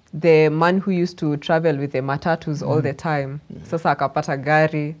the man who used to travel with the matatus all the time, sasa akapata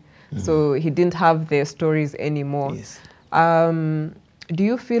gari, so he didn't have the stories anymore. Do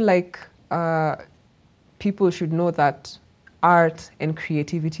you feel like people should know that art and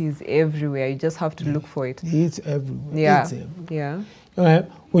creativity is everywhere? You just have to look for it. It's everywhere. Yeah. It's everywhere. Yeah.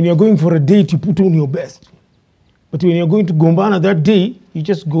 When you're going for a date, you put on your best. But when you're going to Gombana that day, you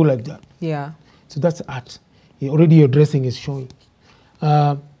just go like that. Yeah. So that's art. Already your dressing is showing.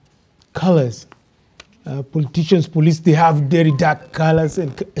 Colors. Politicians, police, they have very dark colors,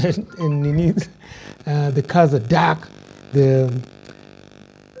 and the cars are dark to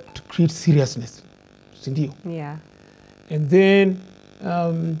create seriousness. Yeah. And then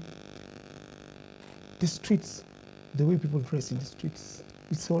the streets, the way people dress in the streets,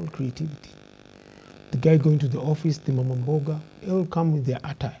 it's all creativity. The guy going to the office, the mamamboga, they all come with their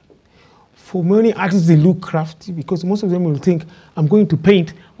attire. For many artists, they look crafty because most of them will think, I'm going to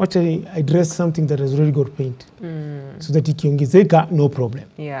paint, watch I dress something that has already got paint. So that ikiongezeka, no problem.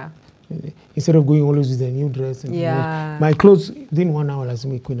 Yeah. Instead of going always with a new dress. And my clothes, within 1 hour,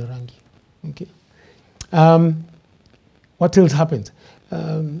 lazima ikuwe na rangi. Okay. What else happens?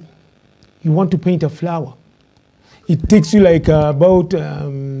 You want to paint a flower. It takes you like about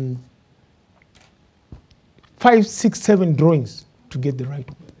 5, 6, 7 drawings to get the right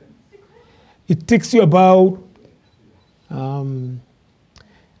one. It takes you about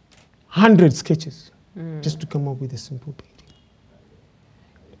 100 sketches just to come up with a simple painting.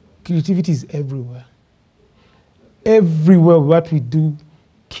 Creativity is everywhere. Everywhere what we do,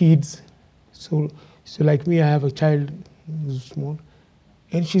 kids. So like me, I have a child who's small,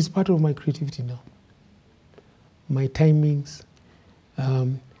 and she's part of my creativity now. my timings.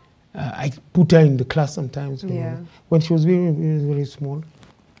 I put her in the class sometimes when she was very, very, very small.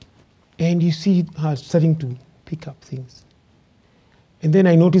 And you see her starting to pick up things. And then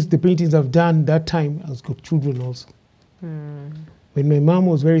I noticed the paintings I've done that time, I've got children also. When my mom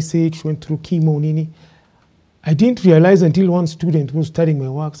was very sick, she went through chemo, Nini. I didn't realize until one student who was studying my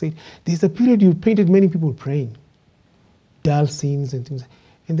work said, there's a period you painted many people praying, dull scenes and things.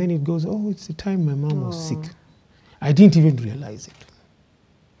 And then it goes, oh, it's the time my mom was sick. I didn't even realize it.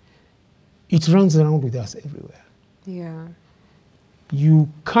 It runs around with us everywhere. Yeah. You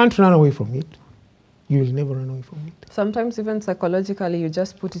can't run away from it. You will never run away from it. Sometimes even psychologically, you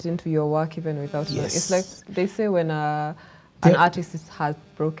just put it into your work even without knowing. It's like they say when an artist is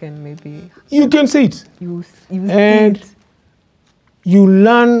heartbroken, maybe. You can see it. You and see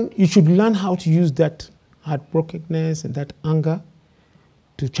it. You should learn how to use that heartbrokenness and that anger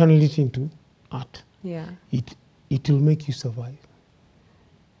to channel it into art. Yeah. It will make you survive.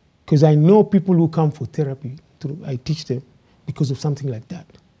 Because I know people who come for therapy, I teach them because of something like that.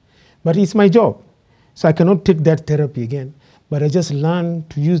 But it's my job. So I cannot take that therapy again. But I just learn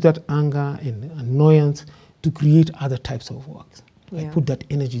to use that anger and annoyance to create other types of works. I put that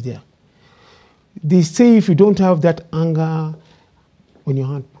energy there. They say if you don't have that anger when you're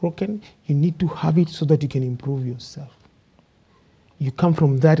heartbroken, you need to have it so that you can improve yourself. You come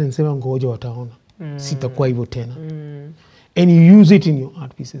from that and say, ngoja wataona. Sitakuwa hivyo tena. And you use it in your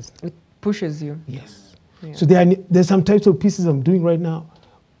art pieces. It pushes you. Yes. Yeah. So there's some types of pieces I'm doing right now,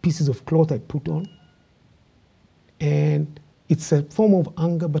 pieces of cloth I put on. And it's a form of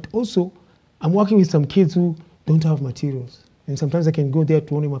anger, but also I'm working with some kids who don't have materials. And sometimes I can go there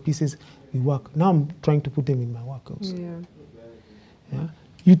to one of my pieces, we work. Now I'm trying to put them in my work also. Yeah?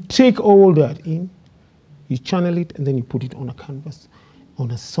 You take all that in, you channel it, and then you put it on a canvas,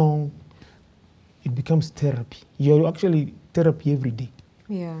 on a song. It becomes therapy. You're actually therapy every day.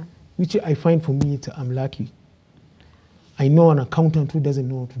 Yeah. Which I find for me, I'm lucky. I know an accountant who doesn't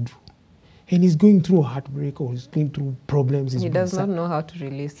know what to do. And he's going through a heartbreak or he's going through problems. He does not know how to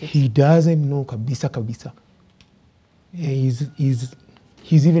release it. He doesn't know kabisa kabisa.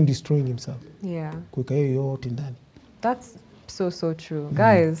 He's even destroying himself. Yeah. That's so true.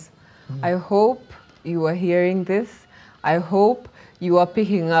 Guys, I hope you are hearing this. I hope you are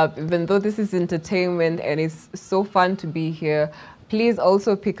picking up, even though this is entertainment and it's so fun to be here. Please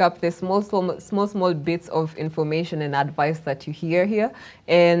also pick up the small bits of information and advice that you hear here.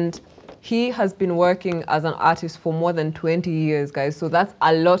 And he has been working as an artist for more than 20 years, guys. So that's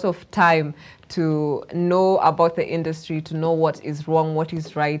a lot of time to know about the industry, to know what is wrong, what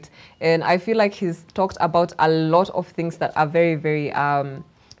is right. And I feel like he's talked about a lot of things that are very, very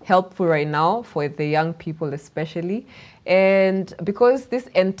helpful right now for the young people especially. And because this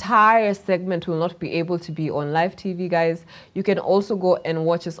entire segment will not be able to be on live TV, guys, you can also go and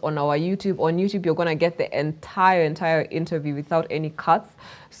watch us on our YouTube. On YouTube, you're going to get the entire interview without any cuts.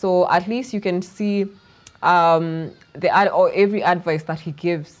 So at least you can see every advice that he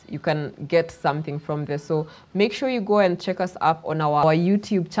gives. You can get something from there. So make sure you go and check us up on our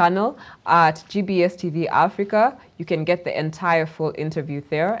YouTube channel at GBS TV Africa. You can get the entire full interview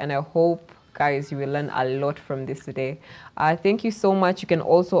there. And I hope, guys, you will learn a lot from this today. Thank you so much. You can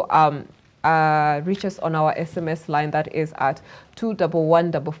also reach us on our SMS line that is at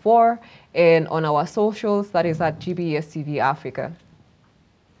 21144, and on our socials that is at GBS TV Africa.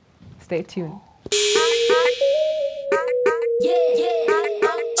 Stay tuned.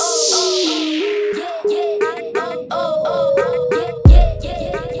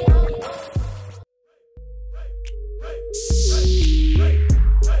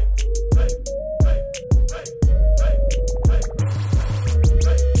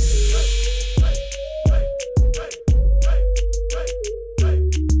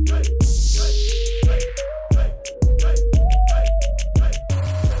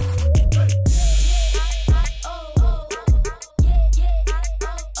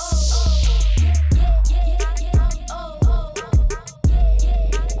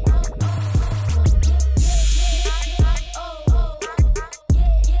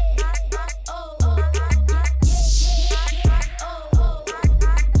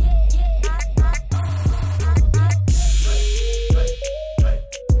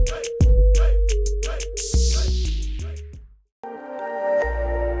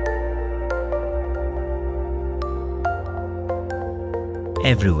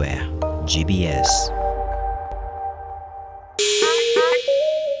 Everywhere, GBS.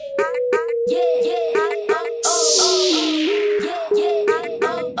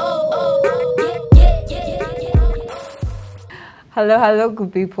 Hello, hello,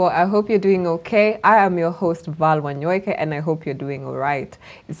 good people. I hope you're doing okay. I am your host, Val Wanyoike, and I hope you're doing all right.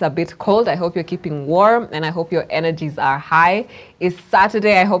 It's a bit cold. I hope you're keeping warm, and I hope your energies are high. It's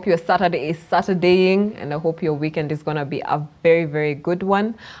Saturday. I hope your Saturday is Saturdaying, and I hope your weekend is going to be a very, very good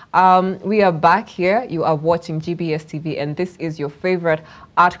one. We are back here. You are watching GBS TV, and this is your favorite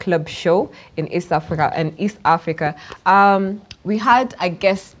art club show in East Africa. We had a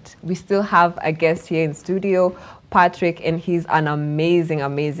guest. We still have a guest here in studio, Patrick, and he's an amazing,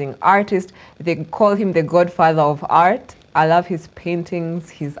 amazing artist. They call him the Godfather of art. I love his paintings.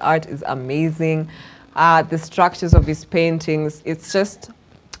 His art is amazing. The structures of his paintings, it's just,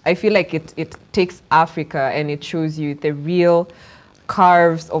 I feel like it takes Africa and it shows you the real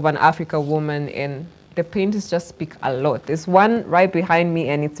curves of an African woman, and the paintings just speak a lot. There's one right behind me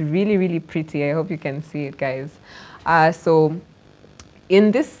and it's really, really pretty. I hope you can see it, guys. So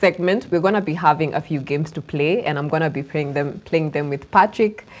in this segment, we're going to be having a few games to play, and I'm going to be playing them with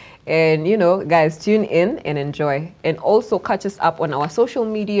Patrick. And, you know, guys, tune in and enjoy. And also catch us up on our social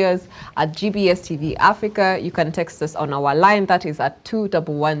medias at GBS TV Africa. You can text us on our line, that is at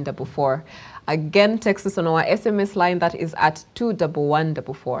 21144. Again, text us on our SMS line, that is at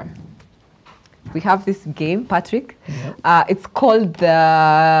 21144. We have this game, Patrick. Yep. It's called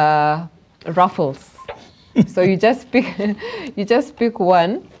the Ruffles. So you just pick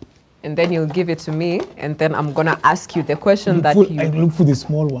one, and then you'll give it to me, and then I'm gonna ask you the question I look for the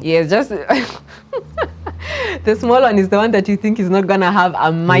small one. Yes, just the small one is the one that you think is not gonna have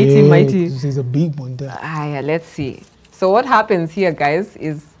a mighty. There's a big one there. Yeah, let's see. So what happens here, guys,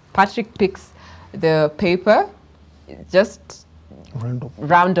 is Patrick picks the paper, just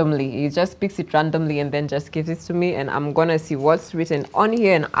randomly. He just picks it randomly and then just gives it to me, and I'm gonna see what's written on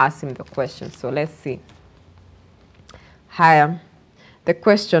here and ask him the question. So let's see. Hi, the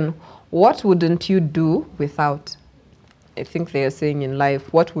question, what wouldn't you do without? I think they are saying in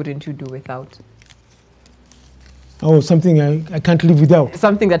life, what wouldn't you do without? Oh, something I can't live without.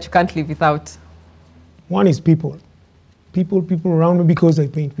 Something that you can't live without. One is people. People around me, because I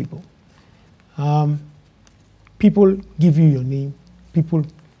paint people. People give you your name. People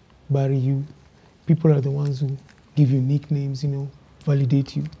bury you. People are the ones who give you nicknames, you know,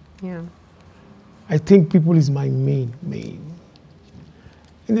 validate you. Yeah. I think people is my main.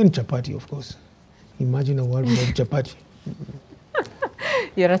 And then chapati, of course. Imagine a world without chapati.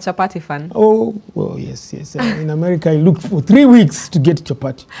 You're a chapati fan? Oh, well, yes. In America, I looked for 3 weeks to get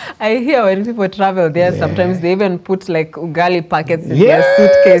chapati. I hear when people travel there, sometimes they even put like ugali packets in their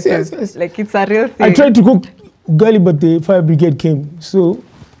suitcases. Yes. Like it's a real thing. I tried to cook ugali, but the fire brigade came. So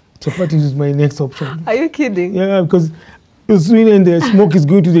chapati is my next option. Are you kidding? Yeah, because it's sweet and the smoke is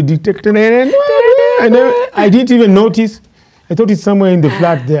going to the detector. And I didn't even notice. I thought it's somewhere in the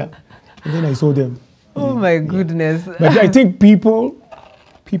flat there. And then I saw them. Oh my goodness. But I think people.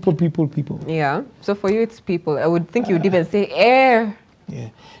 Yeah. So for you, it's people. I would think you would even say air. Yeah.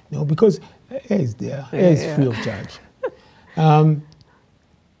 No, because air is there. Air is free of charge.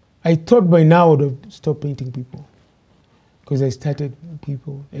 I thought by now I would have stopped painting people, because I started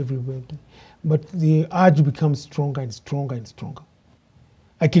people everywhere. But the urge becomes stronger and stronger and stronger.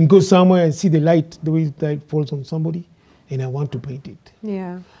 I can go somewhere and see the light, the way the light falls on somebody, and I want to paint it.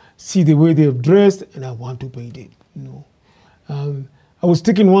 Yeah. See the way they've dressed, and I want to paint it. You know, I was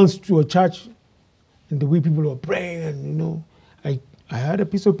taken once to a church, and the way people were praying, and you know, I had a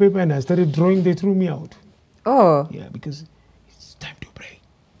piece of paper and I started drawing. They threw me out. Oh. Yeah, because it's time to pray.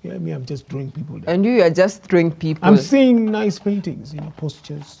 Yeah, I'm just drawing people down. And you are just drawing people. I'm seeing nice paintings, you know,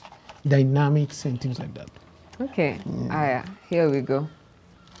 postures, dynamics, and things like that. Okay. Yeah. Here we go.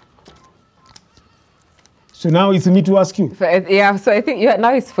 So now it's me to ask you. Yeah, so I think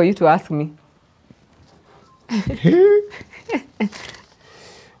now it's for you to ask me.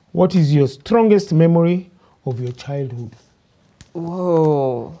 What is your strongest memory of your childhood?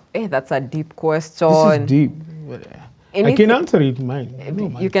 Whoa. Hey, that's a deep question. This is deep. I can answer it, mine.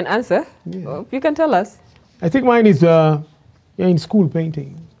 You can answer? Yeah. Oh, you can tell us. I think mine is in school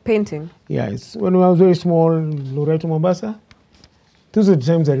painting. Painting? Yeah, it's when I was very small, Loreto, Mombasa. Those are the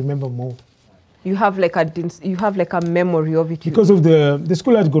times I remember more. You have like a memory of it. Because of the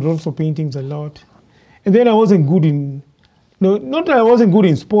school had got also paintings a lot. And then I wasn't good in, not that I wasn't good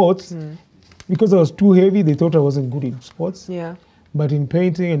in sports, because I was too heavy, they thought I wasn't good in sports. Yeah. But in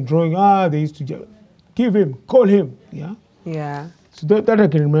painting and drawing, they used to give him, call him, yeah? Yeah. So that I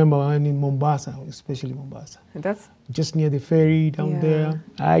can remember, and in Mombasa, especially Mombasa. That's just near the ferry down there.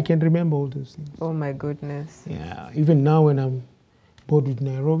 I can remember all those things. Oh my goodness. Yeah, even now when I'm bored with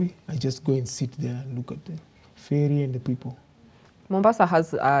Nairobi, I just go and sit there and look at the ferry and the people. Mombasa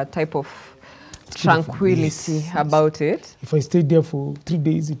has a type of tranquility about it. If I stayed there for 3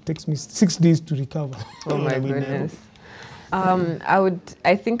 days, it takes me 6 days to recover. Oh my goodness.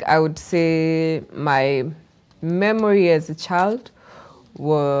 I think I would say my memory as a child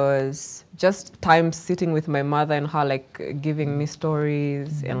was just time sitting with my mother and her like giving me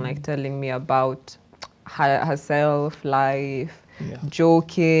stories and like telling me about herself, life,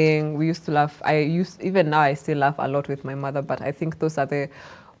 joking. We used to laugh. Even now I still laugh a lot with my mother, but I think those are the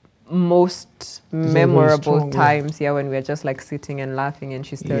most memorable times, when we're just like sitting and laughing and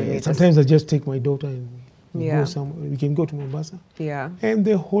she's telling me. Sometimes I just take my daughter and we go somewhere. We can go to Mombasa. Yeah. And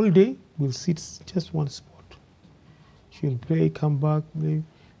the whole day we'll sit just one spot. She'll play, come back, play.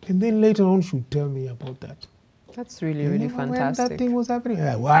 And then later on she'll tell me about that. That's really, really fantastic. When that thing was happening,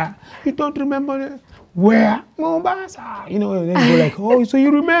 wow, you don't remember where? Mombasa. You know, and then go like, oh, so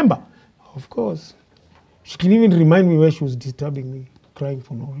you remember? Of course. She can even remind me where she was disturbing me, crying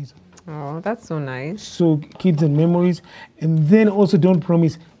for no reason. Oh, that's so nice. So kids and memories. And then also don't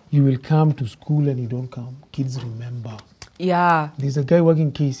promise you will come to school and you don't come. Kids remember. Yeah. There's a guy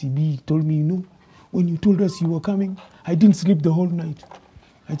working KCB, he told me, you know, when you told us you were coming, I didn't sleep the whole night.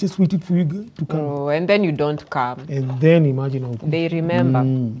 I just waited for you to come. Oh, and then you don't come. And then imagine how they remember.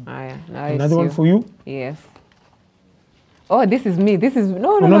 Another one for you? Yes. Oh, this is me. This is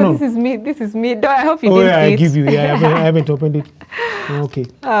no. This is me. This is me. No, I hope you didn't see I it. give you. Yeah, I haven't opened it. Okay.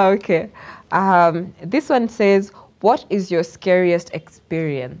 Oh, okay. This one says, "What is your scariest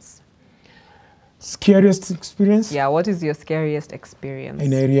experience?" Scariest experience? Yeah. What is your scariest experience?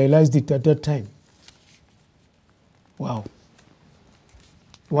 And I realized it at that time. Wow.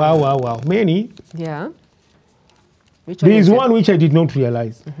 Wow. Many. Yeah. There is one which I did not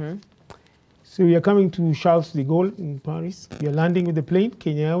realize. So we are coming to Charles de Gaulle in Paris. We are landing with the plane,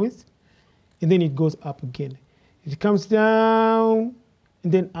 Kenya Airways, and then it goes up again. It comes down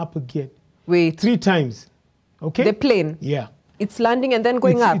and then up again. Wait. 3 times. Okay? The plane? Yeah. It's landing and then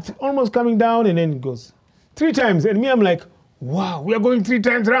going up? It's almost coming down and then it goes. 3 times. And me, I'm like, wow, we are going 3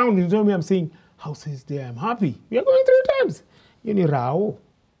 times round. You know me, I'm saying, houses there, I'm happy. We are going 3 times. You know, rao.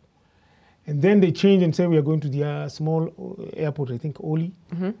 And then they change and say we are going to the small airport, I think, Oli,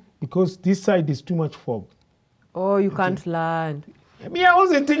 because this side is too much fog. Oh, you can't land. Me, I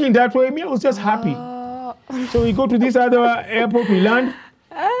wasn't thinking that way. Me, I was just happy. So we go to this other airport, we land,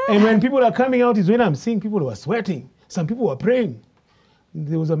 and when people are coming out is when I'm seeing people who are sweating. Some people were praying.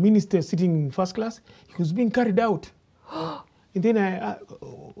 There was a minister sitting in first class. He was being carried out. And then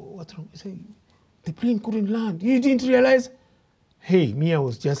what's wrong? I say, the plane couldn't land. You didn't realize? Hey, me, I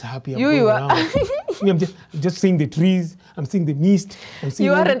was just happy. You were. I'm just seeing the trees. I'm seeing the mist. You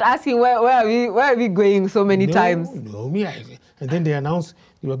weren't asking where are we going so many times? No, me. And then they announced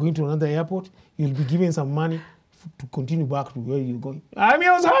you are going to another airport. You'll be given some money to continue back to where you're going. I mean,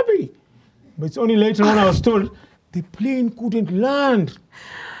 I was happy. But it's only later on I was told the plane couldn't land.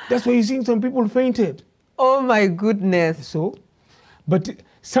 That's why you're seeing some people fainted. Oh my goodness. So, but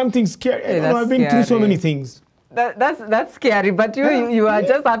something scary. I don't know, I've been through so many things. That's scary, but you are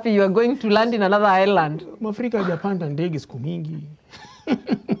just happy you are going to land in another island. Africa hajapanda ndege siku mingi.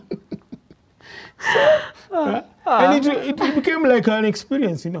 And it became like an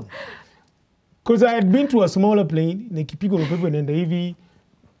experience, you know. Because I had been to a smaller plane, nikipigwa na upepo inaenda hivi.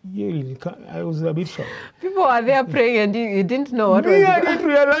 I was a bit shocked. People are there praying and you didn't know what was going on. I didn't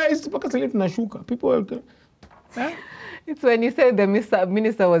realize mpaka sasa tunashuka. People were It's when you said the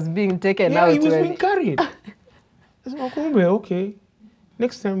minister was being taken out. Yeah, he was being carried. I said, okay.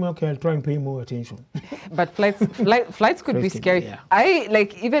 Next time, okay, I'll try and pay more attention. But flights could be scary. Yeah. I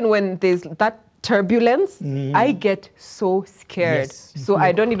like even when there's that turbulence, I get so scared. Yes, so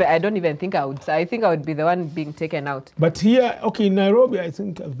I don't even think I would. I think I would be the one being taken out. But here, okay, in Nairobi, I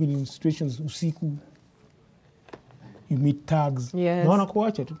think I've been in situations usiku. You meet tags. Yes. Naona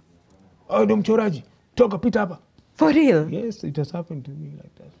kuacha tu. Oh, ndo mchoraji. Toka pita hapa. For real? Yes, it has happened to me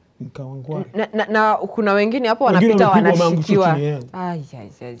like that. Na kuna wengine hapo wanapita wanashikiwa.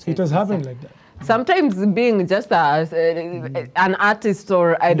 It has happened like that. Sometimes being just an artist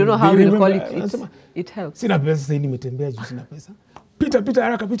or I don't know how you call it, it helps. Sina pesa sasa nimetembea juu sina pesa. Pita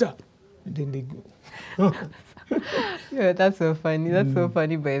haraka pita. And then they go. Yeah, that's so funny. That's so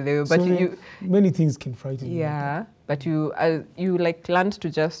funny by the way. But so many things can frighten you. Yeah, but you like learned to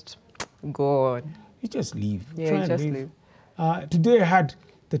just go on. You just leave. Yeah, you just leave. Today I had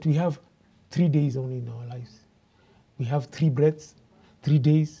that we have 3 days only in our lives. We have 3 breaths, 3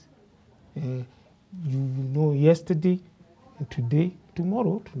 days. You know, yesterday, today,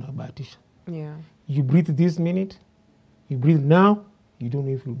 tomorrow, tunabahatisha. Yeah. You breathe this minute, you breathe now, you don't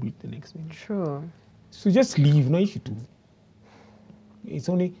know if you'll breathe the next minute. Sure. So just leave, no issue too. It's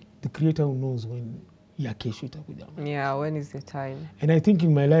only the creator who knows when ya kesho itakuja. Yeah, when is the time? And I think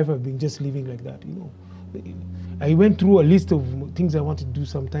in my life I've been just living like that, you know. I went through a list of things I wanted to do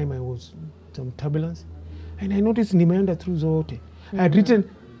sometime. I was some turbulence. And I noticed nimeenda through zote. I had written,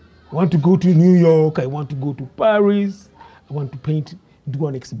 I want to go to New York, I want to go to Paris, I want to paint, do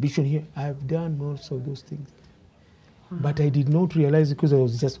an exhibition here. I have done most of those things. But I did not realize because I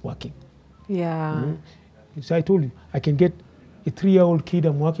was just working. Yeah. So I told you, I can get a 3-year-old kid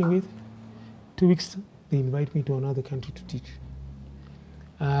I'm working with, 2 weeks, they invite me to another country to teach.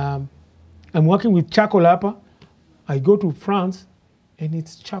 I'm working with charcoal hapa. I go to France, and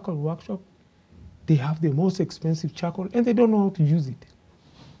it's charcoal workshop. They have the most expensive charcoal, and they don't know how to use it.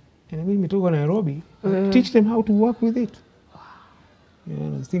 And I mean, to Nairobi, teach them how to work with it. You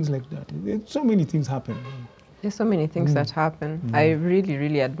know, things like that. So many things happen. There's so many things that happen. I really,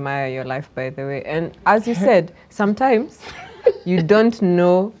 really admire your life, by the way. And as you said, sometimes you don't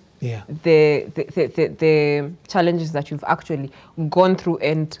know the challenges that you've actually gone through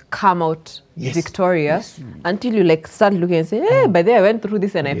and come out victorious until you like start looking and say, hey, by the way, I went through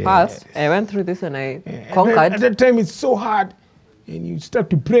this and I passed. I went through this and I conquered. At that time, it's so hard. And you start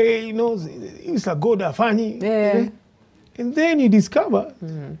to pray, you know, it's a God afani. And then you discover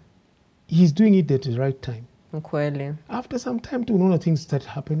he's doing it at the right time. Kweli. After some time, to know things start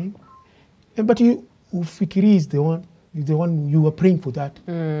happening. But you, ufikiri is the one you were praying for that.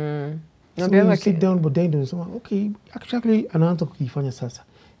 So you sit down, but then there's someone, okay, actually, anaanza kukifanya sasa.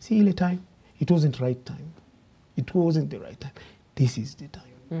 See, ile time, it wasn't right time. It wasn't the right time. This is the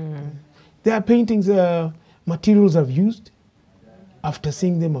time. There are paintings, materials I've used after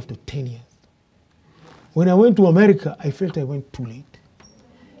seeing them after 10 years. When I went to America, I felt I went too late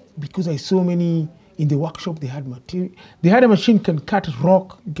because I saw many in the workshop. They had material. They had a machine can cut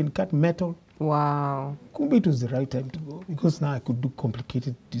rock, can cut metal. Wow. Could be it was the right time to go because now I could do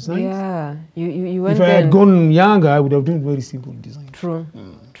complicated designs. Yeah, you went. If I had gone younger, I would have done very simple designs. True,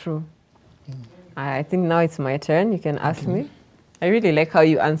 true. I think now it's my turn. You can ask me. I really like how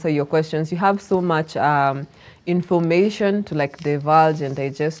you answer your questions. You have so much information to like divulge and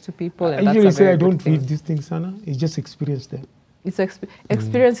digest to people. And I usually say I don't read these things, Sana. It's just experience them. It's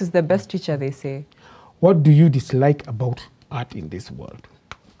experience is the best teacher, they say. What do you dislike about art in this world?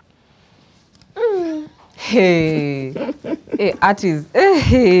 Hey, artists.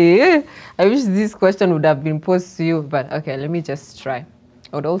 Hey, I wish this question would have been posed to you, but okay, let me just try.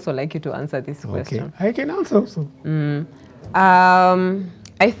 I would also like you to answer this question. I can answer also.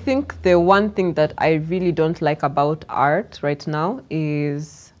 I think the one thing that I really don't like about art right now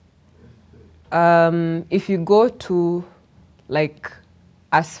is if you go to like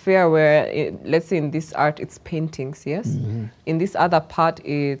a sphere where, let's say in this art, it's paintings, yes? In this other part,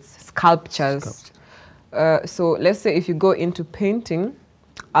 it's sculptures. So let's say if you go into painting,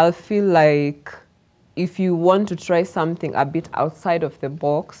 I'll feel like if you want to try something a bit outside of the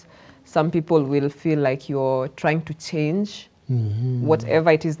box, some people will feel like you're trying to change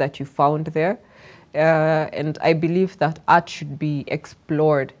whatever it is that you found there. And I believe that art should be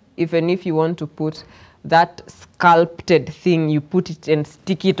explored. Even if you want to put that sculpted thing, you put it and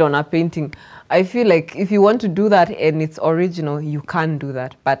stick it on a painting. I feel like if you want to do that and it's original, you can do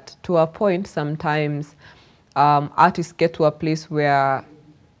that. But to a point, sometimes artists get to a place where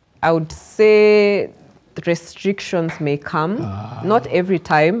I would say the restrictions may come. Not every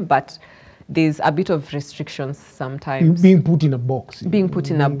time, but there's a bit of restrictions sometimes. Being put in a box. Being put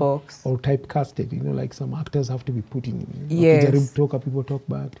in a box. Or typecasted, you know, like some actors have to be put in. Yes. People talk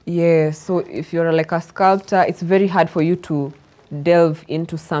bad. Yeah, so if you're like a sculptor, it's very hard for you to delve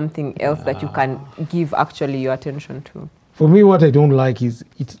into something else that you can give actually your attention to. For me, what I don't like is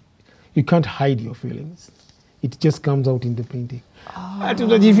you can't hide your feelings. It just comes out in the painting.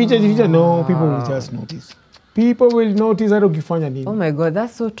 No, people will just notice. People will notice that ukifanya. Oh my God,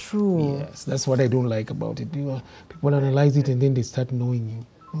 that's so true. Yes, that's what I don't like about it. People analyze it and then they start knowing you.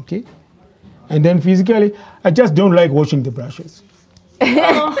 Okay? And then physically, I just don't like washing the brushes.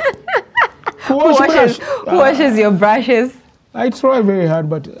 Who washes your brushes? I try very hard,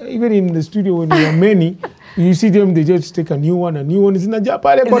 but even in the studio when there are many, you see them, they just take a new one is inajaa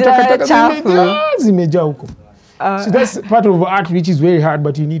pale kwa zimejaa huko. So that's part of art which is very hard,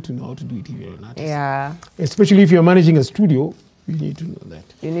 but you need to know how to do it if you're an artist. Yeah. Especially if you're managing a studio, you need to know that.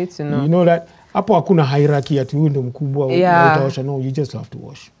 You need to know. You know that hapo hakuna hierarchy ati huyu ndo mkubwa utaosha. No, you just have to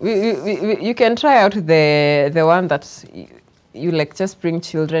wash. You can try out the one that you like just bring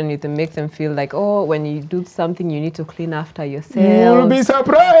children, you make them feel like, oh, when you do something, you need to clean after yourself. You'll be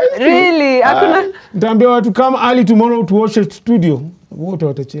surprised. Really? Nitaambia watu come early tomorrow to wash the studio. Wote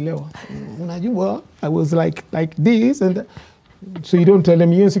watachelewa. Unajua, I was like this and So you don't tell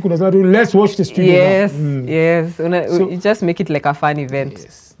them, let's watch the studio Yes, now. yes. So- You just make it like a fun event.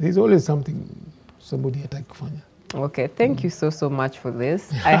 Yes. There's always somebody attack fun. Okay, thank you so much for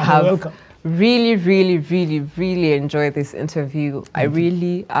this. I have Welcome. really enjoyed this interview. I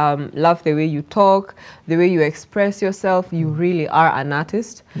really love the way you talk, the way you express yourself. You really are an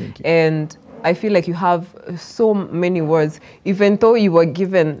artist. Thank you. And I feel like you have so many words, even though you were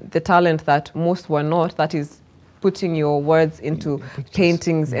given the talent that most were not, that is putting your words into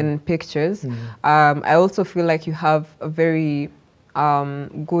paintings and pictures. I also feel like you have a very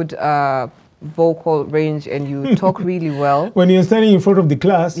good vocal range, and you talk really well. When you're standing in front of the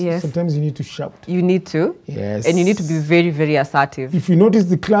class, Yes. sometimes you need to shout. You need to. Yes. And you need to be very assertive. If you notice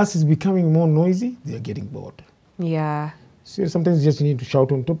the class is becoming more noisy, they are getting bored. Yeah, So sometimes you just need to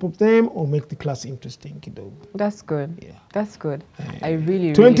shout on top of them or make the class interesting. that's good. Yeah. That's good. I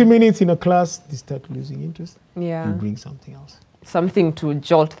really 20 minutes in a class, they start losing interest. Yeah. You bring something else. Something to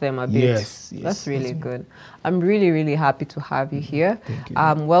jolt them a bit. Yes, That's really that's good. I'm really happy to have you here. Thank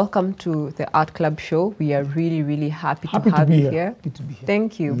you. Welcome to the Art Club show. We are really happy to Happy to have be you here. here. Happy to be here.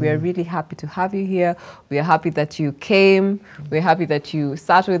 Thank you. We are really happy to have you here. We are happy that you came. We're happy that you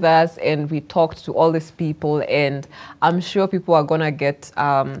sat with us and we talked to all these people, and I'm sure people are gonna get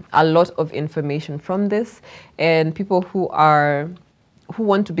a lot of information from this, and people who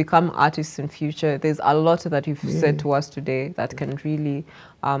want to become artists in future, there's a lot that you've said to us today that can really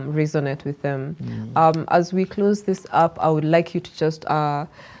resonate with them. As we close this up, I would like you to just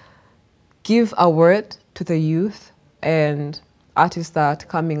give a word to the youth and artists that are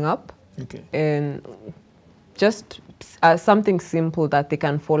coming up, Okay. and just something simple that they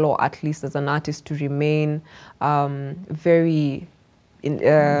can follow, at least as an artist, to remain very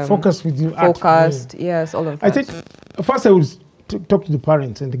Focus with your art. focused. Yes, all of that. I think first I would talk to the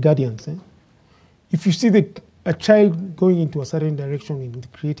parents and the guardians. If you see a child going into a certain direction in the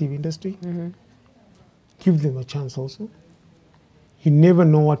creative industry, give them a chance also. You never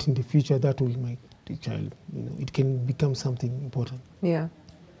know what in the future that will make the child. It can become something important. Yeah.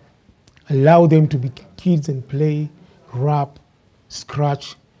 Allow them to be kids and play, rap,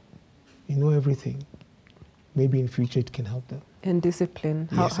 scratch, everything. Maybe in future it can help them. And discipline.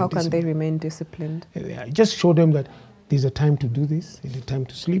 Yes, How and can they discipline. remain disciplined? Yeah, just show them that there's a time to do this, and a time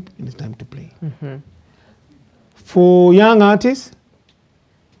to sleep, and a time to play. For young artists,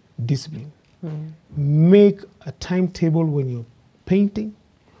 discipline. Make a timetable when you're painting,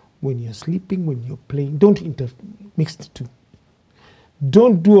 when you're sleeping, when you're playing. Don't mix the two.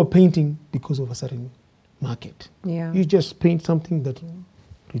 Don't do a painting because of a certain market. Yeah. You just paint something that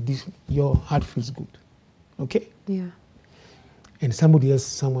your heart feels good. Okay? Yeah. And somebody else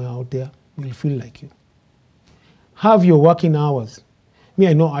somewhere out there will feel like you. Have your working hours. Me,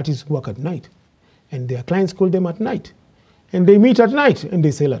 I know artists who work at night, and their clients call them at night, and they meet at night, and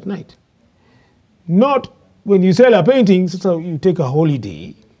they sell at night. Not when you sell a painting, so you take a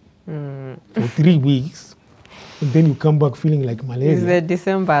holiday for 3 weeks, and then you come back feeling like It's malaria. the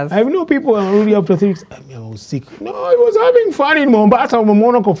Decembers. I know people are already after 3 weeks. I was sick. No, I was having fun in Mombasa on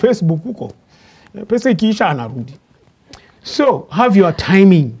Monaco Facebook. So have your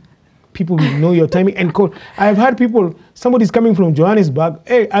timing. People will know your timing and call. I've had people, somebody's coming from Johannesburg.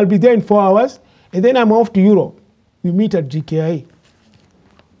 Hey, I'll be there in 4 hours, and then I'm off to Europe. We meet at GKI.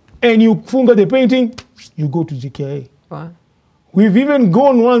 And you funga the painting, you go to GKI. Wow. We've even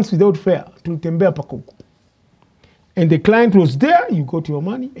gone once without fare to Tembea Pakuku. And the client was there, you got your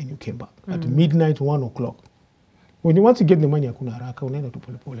money, and you came back at midnight, 1 o'clock. Once you get the money, hakuna haraka, unaenda tu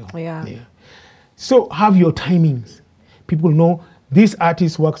polepole. Yeah. So have your timings. People know this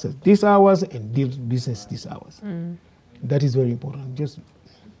artist works at these hours and this business these hours. That is very important. Just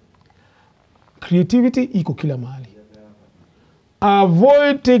creativity iko kila mahali.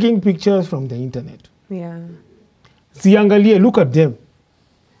 Avoid taking pictures from the internet. Yeah. Ziangalie, look at them.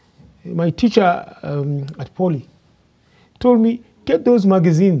 My teacher at Poly told me, get those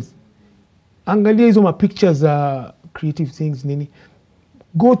magazines. Angalia hizo ma pictures, creative things, nini.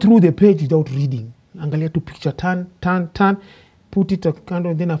 Go through the page without reading. Angalia to picture, turn, put it a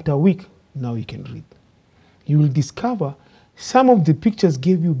candle, and then after a week, now you can read. You will discover some of the pictures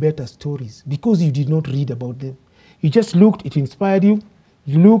gave you better stories because you did not read about them. You just looked, it inspired you.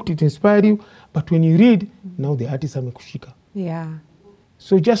 You looked, it inspired you. But when you read, now the artist amekushika. Yeah.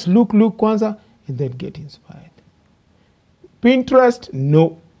 So just look kwanza, and then get inspired. Pinterest,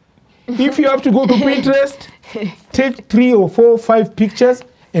 no. If you have to go to Pinterest, take 3 or 4 or 5 pictures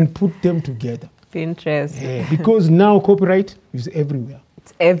and put them together. Pinterest. Because now copyright is everywhere.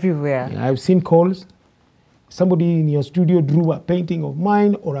 It's everywhere. I've seen calls. Somebody in your studio drew a painting of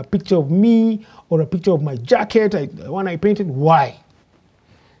mine or a picture of me or a picture of my jacket, the one I painted. Why?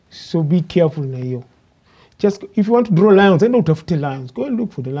 So be careful na hiyo. Just if you want to draw lions, enda utafute lions. Go and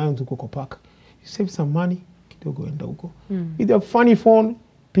look for the lions huko kwa park. You save some money, kidogo enda huko. With a funny phone,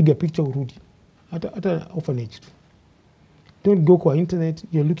 piga picture urudi. Hata orphanage. Don't go kwa internet,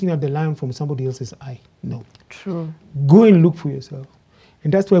 you're looking at the lion from somebody else's eye. No. True. Go and look for yourself.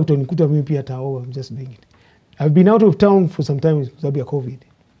 And that's why utanikuta mimi pia I'm just doing it. I've been out of town for some time with COVID.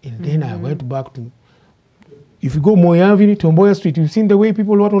 And then I went back to, if you go Moyavi, Tomboya Street, you've seen the way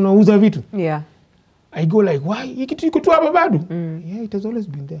people wanauza vitu. Yeah. I go like, why? Yeah, it has always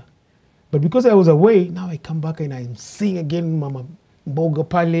been there. But because I was away, now I come back and I'm seeing again Mama Mboga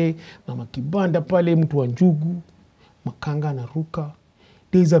pale, Mama Kibanda pale, mtu wa njugu, Makanga na Ruka.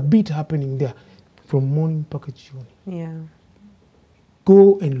 There's a beat happening there from morning mpaka jioni. Yeah.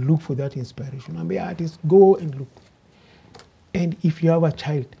 Go and look for that inspiration. I'm the artist, go and look. And if you have a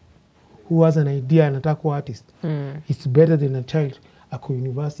child who has an idea and attack artist, it's better than a child at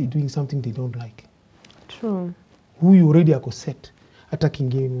university doing something they don't like. True. Who you already ako set,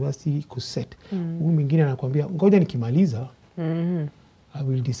 attacking university iko set. Huyu mwingine anakuambia ngoja nikimaliza, I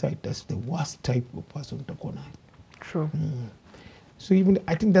will decide. That's the worst type of person utakuwa nayo. True. So even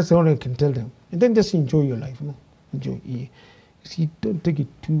I think that's all I can tell them. And then just enjoy your life, no? Enjoy. Yeah. See, don't take it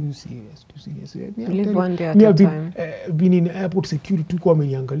too serious. Live one day at a time. I've been in airport security tuko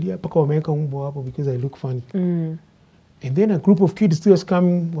wameniangalia paka wameweka umbo hapo because I look funny. And then a group of kids just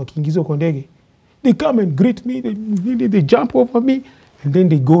come wakiingizwa kwa ndege. They come and greet me, they jump over me, and then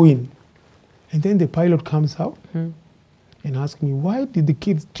they go in. And then the pilot comes out and asks me, why did the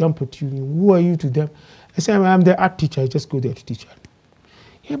kids jump at you? Who are you to them? I say, I'm the art teacher, I just go there to teach art.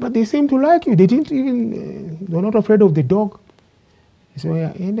 Yeah, but they seem to like you. They didn't even, they're not afraid of the dog. So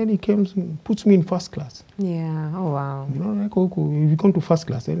yeah, and then he comes and puts me in first class. Yeah, oh wow. You know, like, if you come to first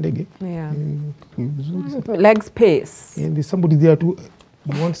class, then they get. Yeah. Leg space. And there's somebody there to,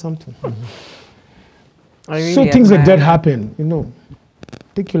 you want something. Really so things like that happen, you know.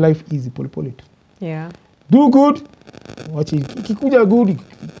 Take your life easy, polypolite. Yeah. Do good. Watch it. Ikikuja good,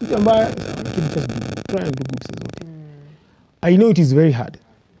 ikikuja mbaya, try and do good. I know it is very hard.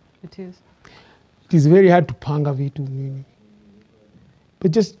 It is. It is very hard to panga vitu nini.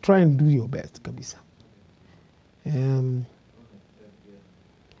 But just try and do your best, kabisa.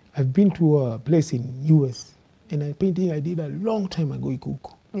 I've been to a place in US, and a painting I did a long time ago,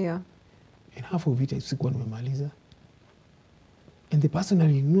 ikuko. Yeah. And half of it I sikuwa nimemaliza. And the person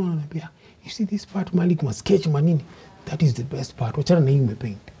alinunua anambia, you see this part Malik ma sketch manini, that is the best part. Wachana na hii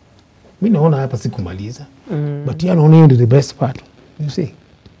umepaint. Mimi naona hapa sikumaliza. But yeye anaona hiyo ndio the best part. You see?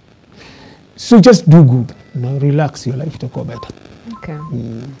 So just do good. Now relax, your life itakuwa better. Okay.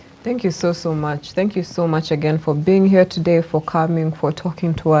 Thank you so much. Thank you so much again for being here today, for coming, for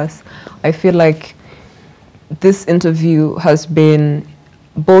talking to us. I feel like this interview has been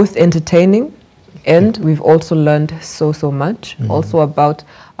both entertaining and we've also learned so much. Also about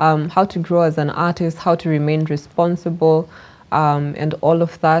how to grow as an artist, how to remain responsible, and all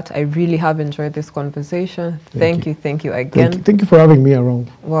of that. I really have enjoyed this conversation. Thank you again. Thank you for having me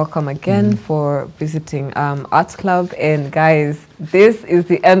around. Welcome again for visiting Arts Club. And guys, this is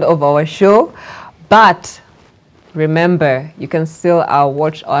the end of our show, but remember, you can still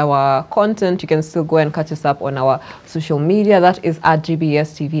watch our content. You can still go and catch us up on our social media. That is at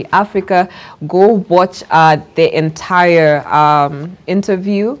GBS TV Africa. Go watch the entire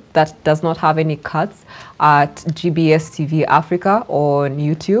interview that does not have any cuts at GBS TV Africa on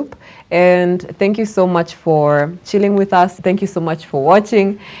YouTube. And thank you so much for chilling with us. Thank you so much for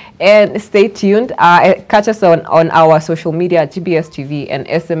watching. And stay tuned. Catch us on our social media at GBS TV and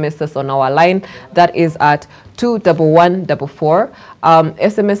SMS us on our line. That is at 21144.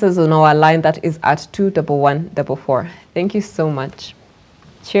 SMS us on our line. That is at 21144. Thank you so much.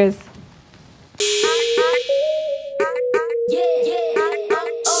 Cheers. Yeah.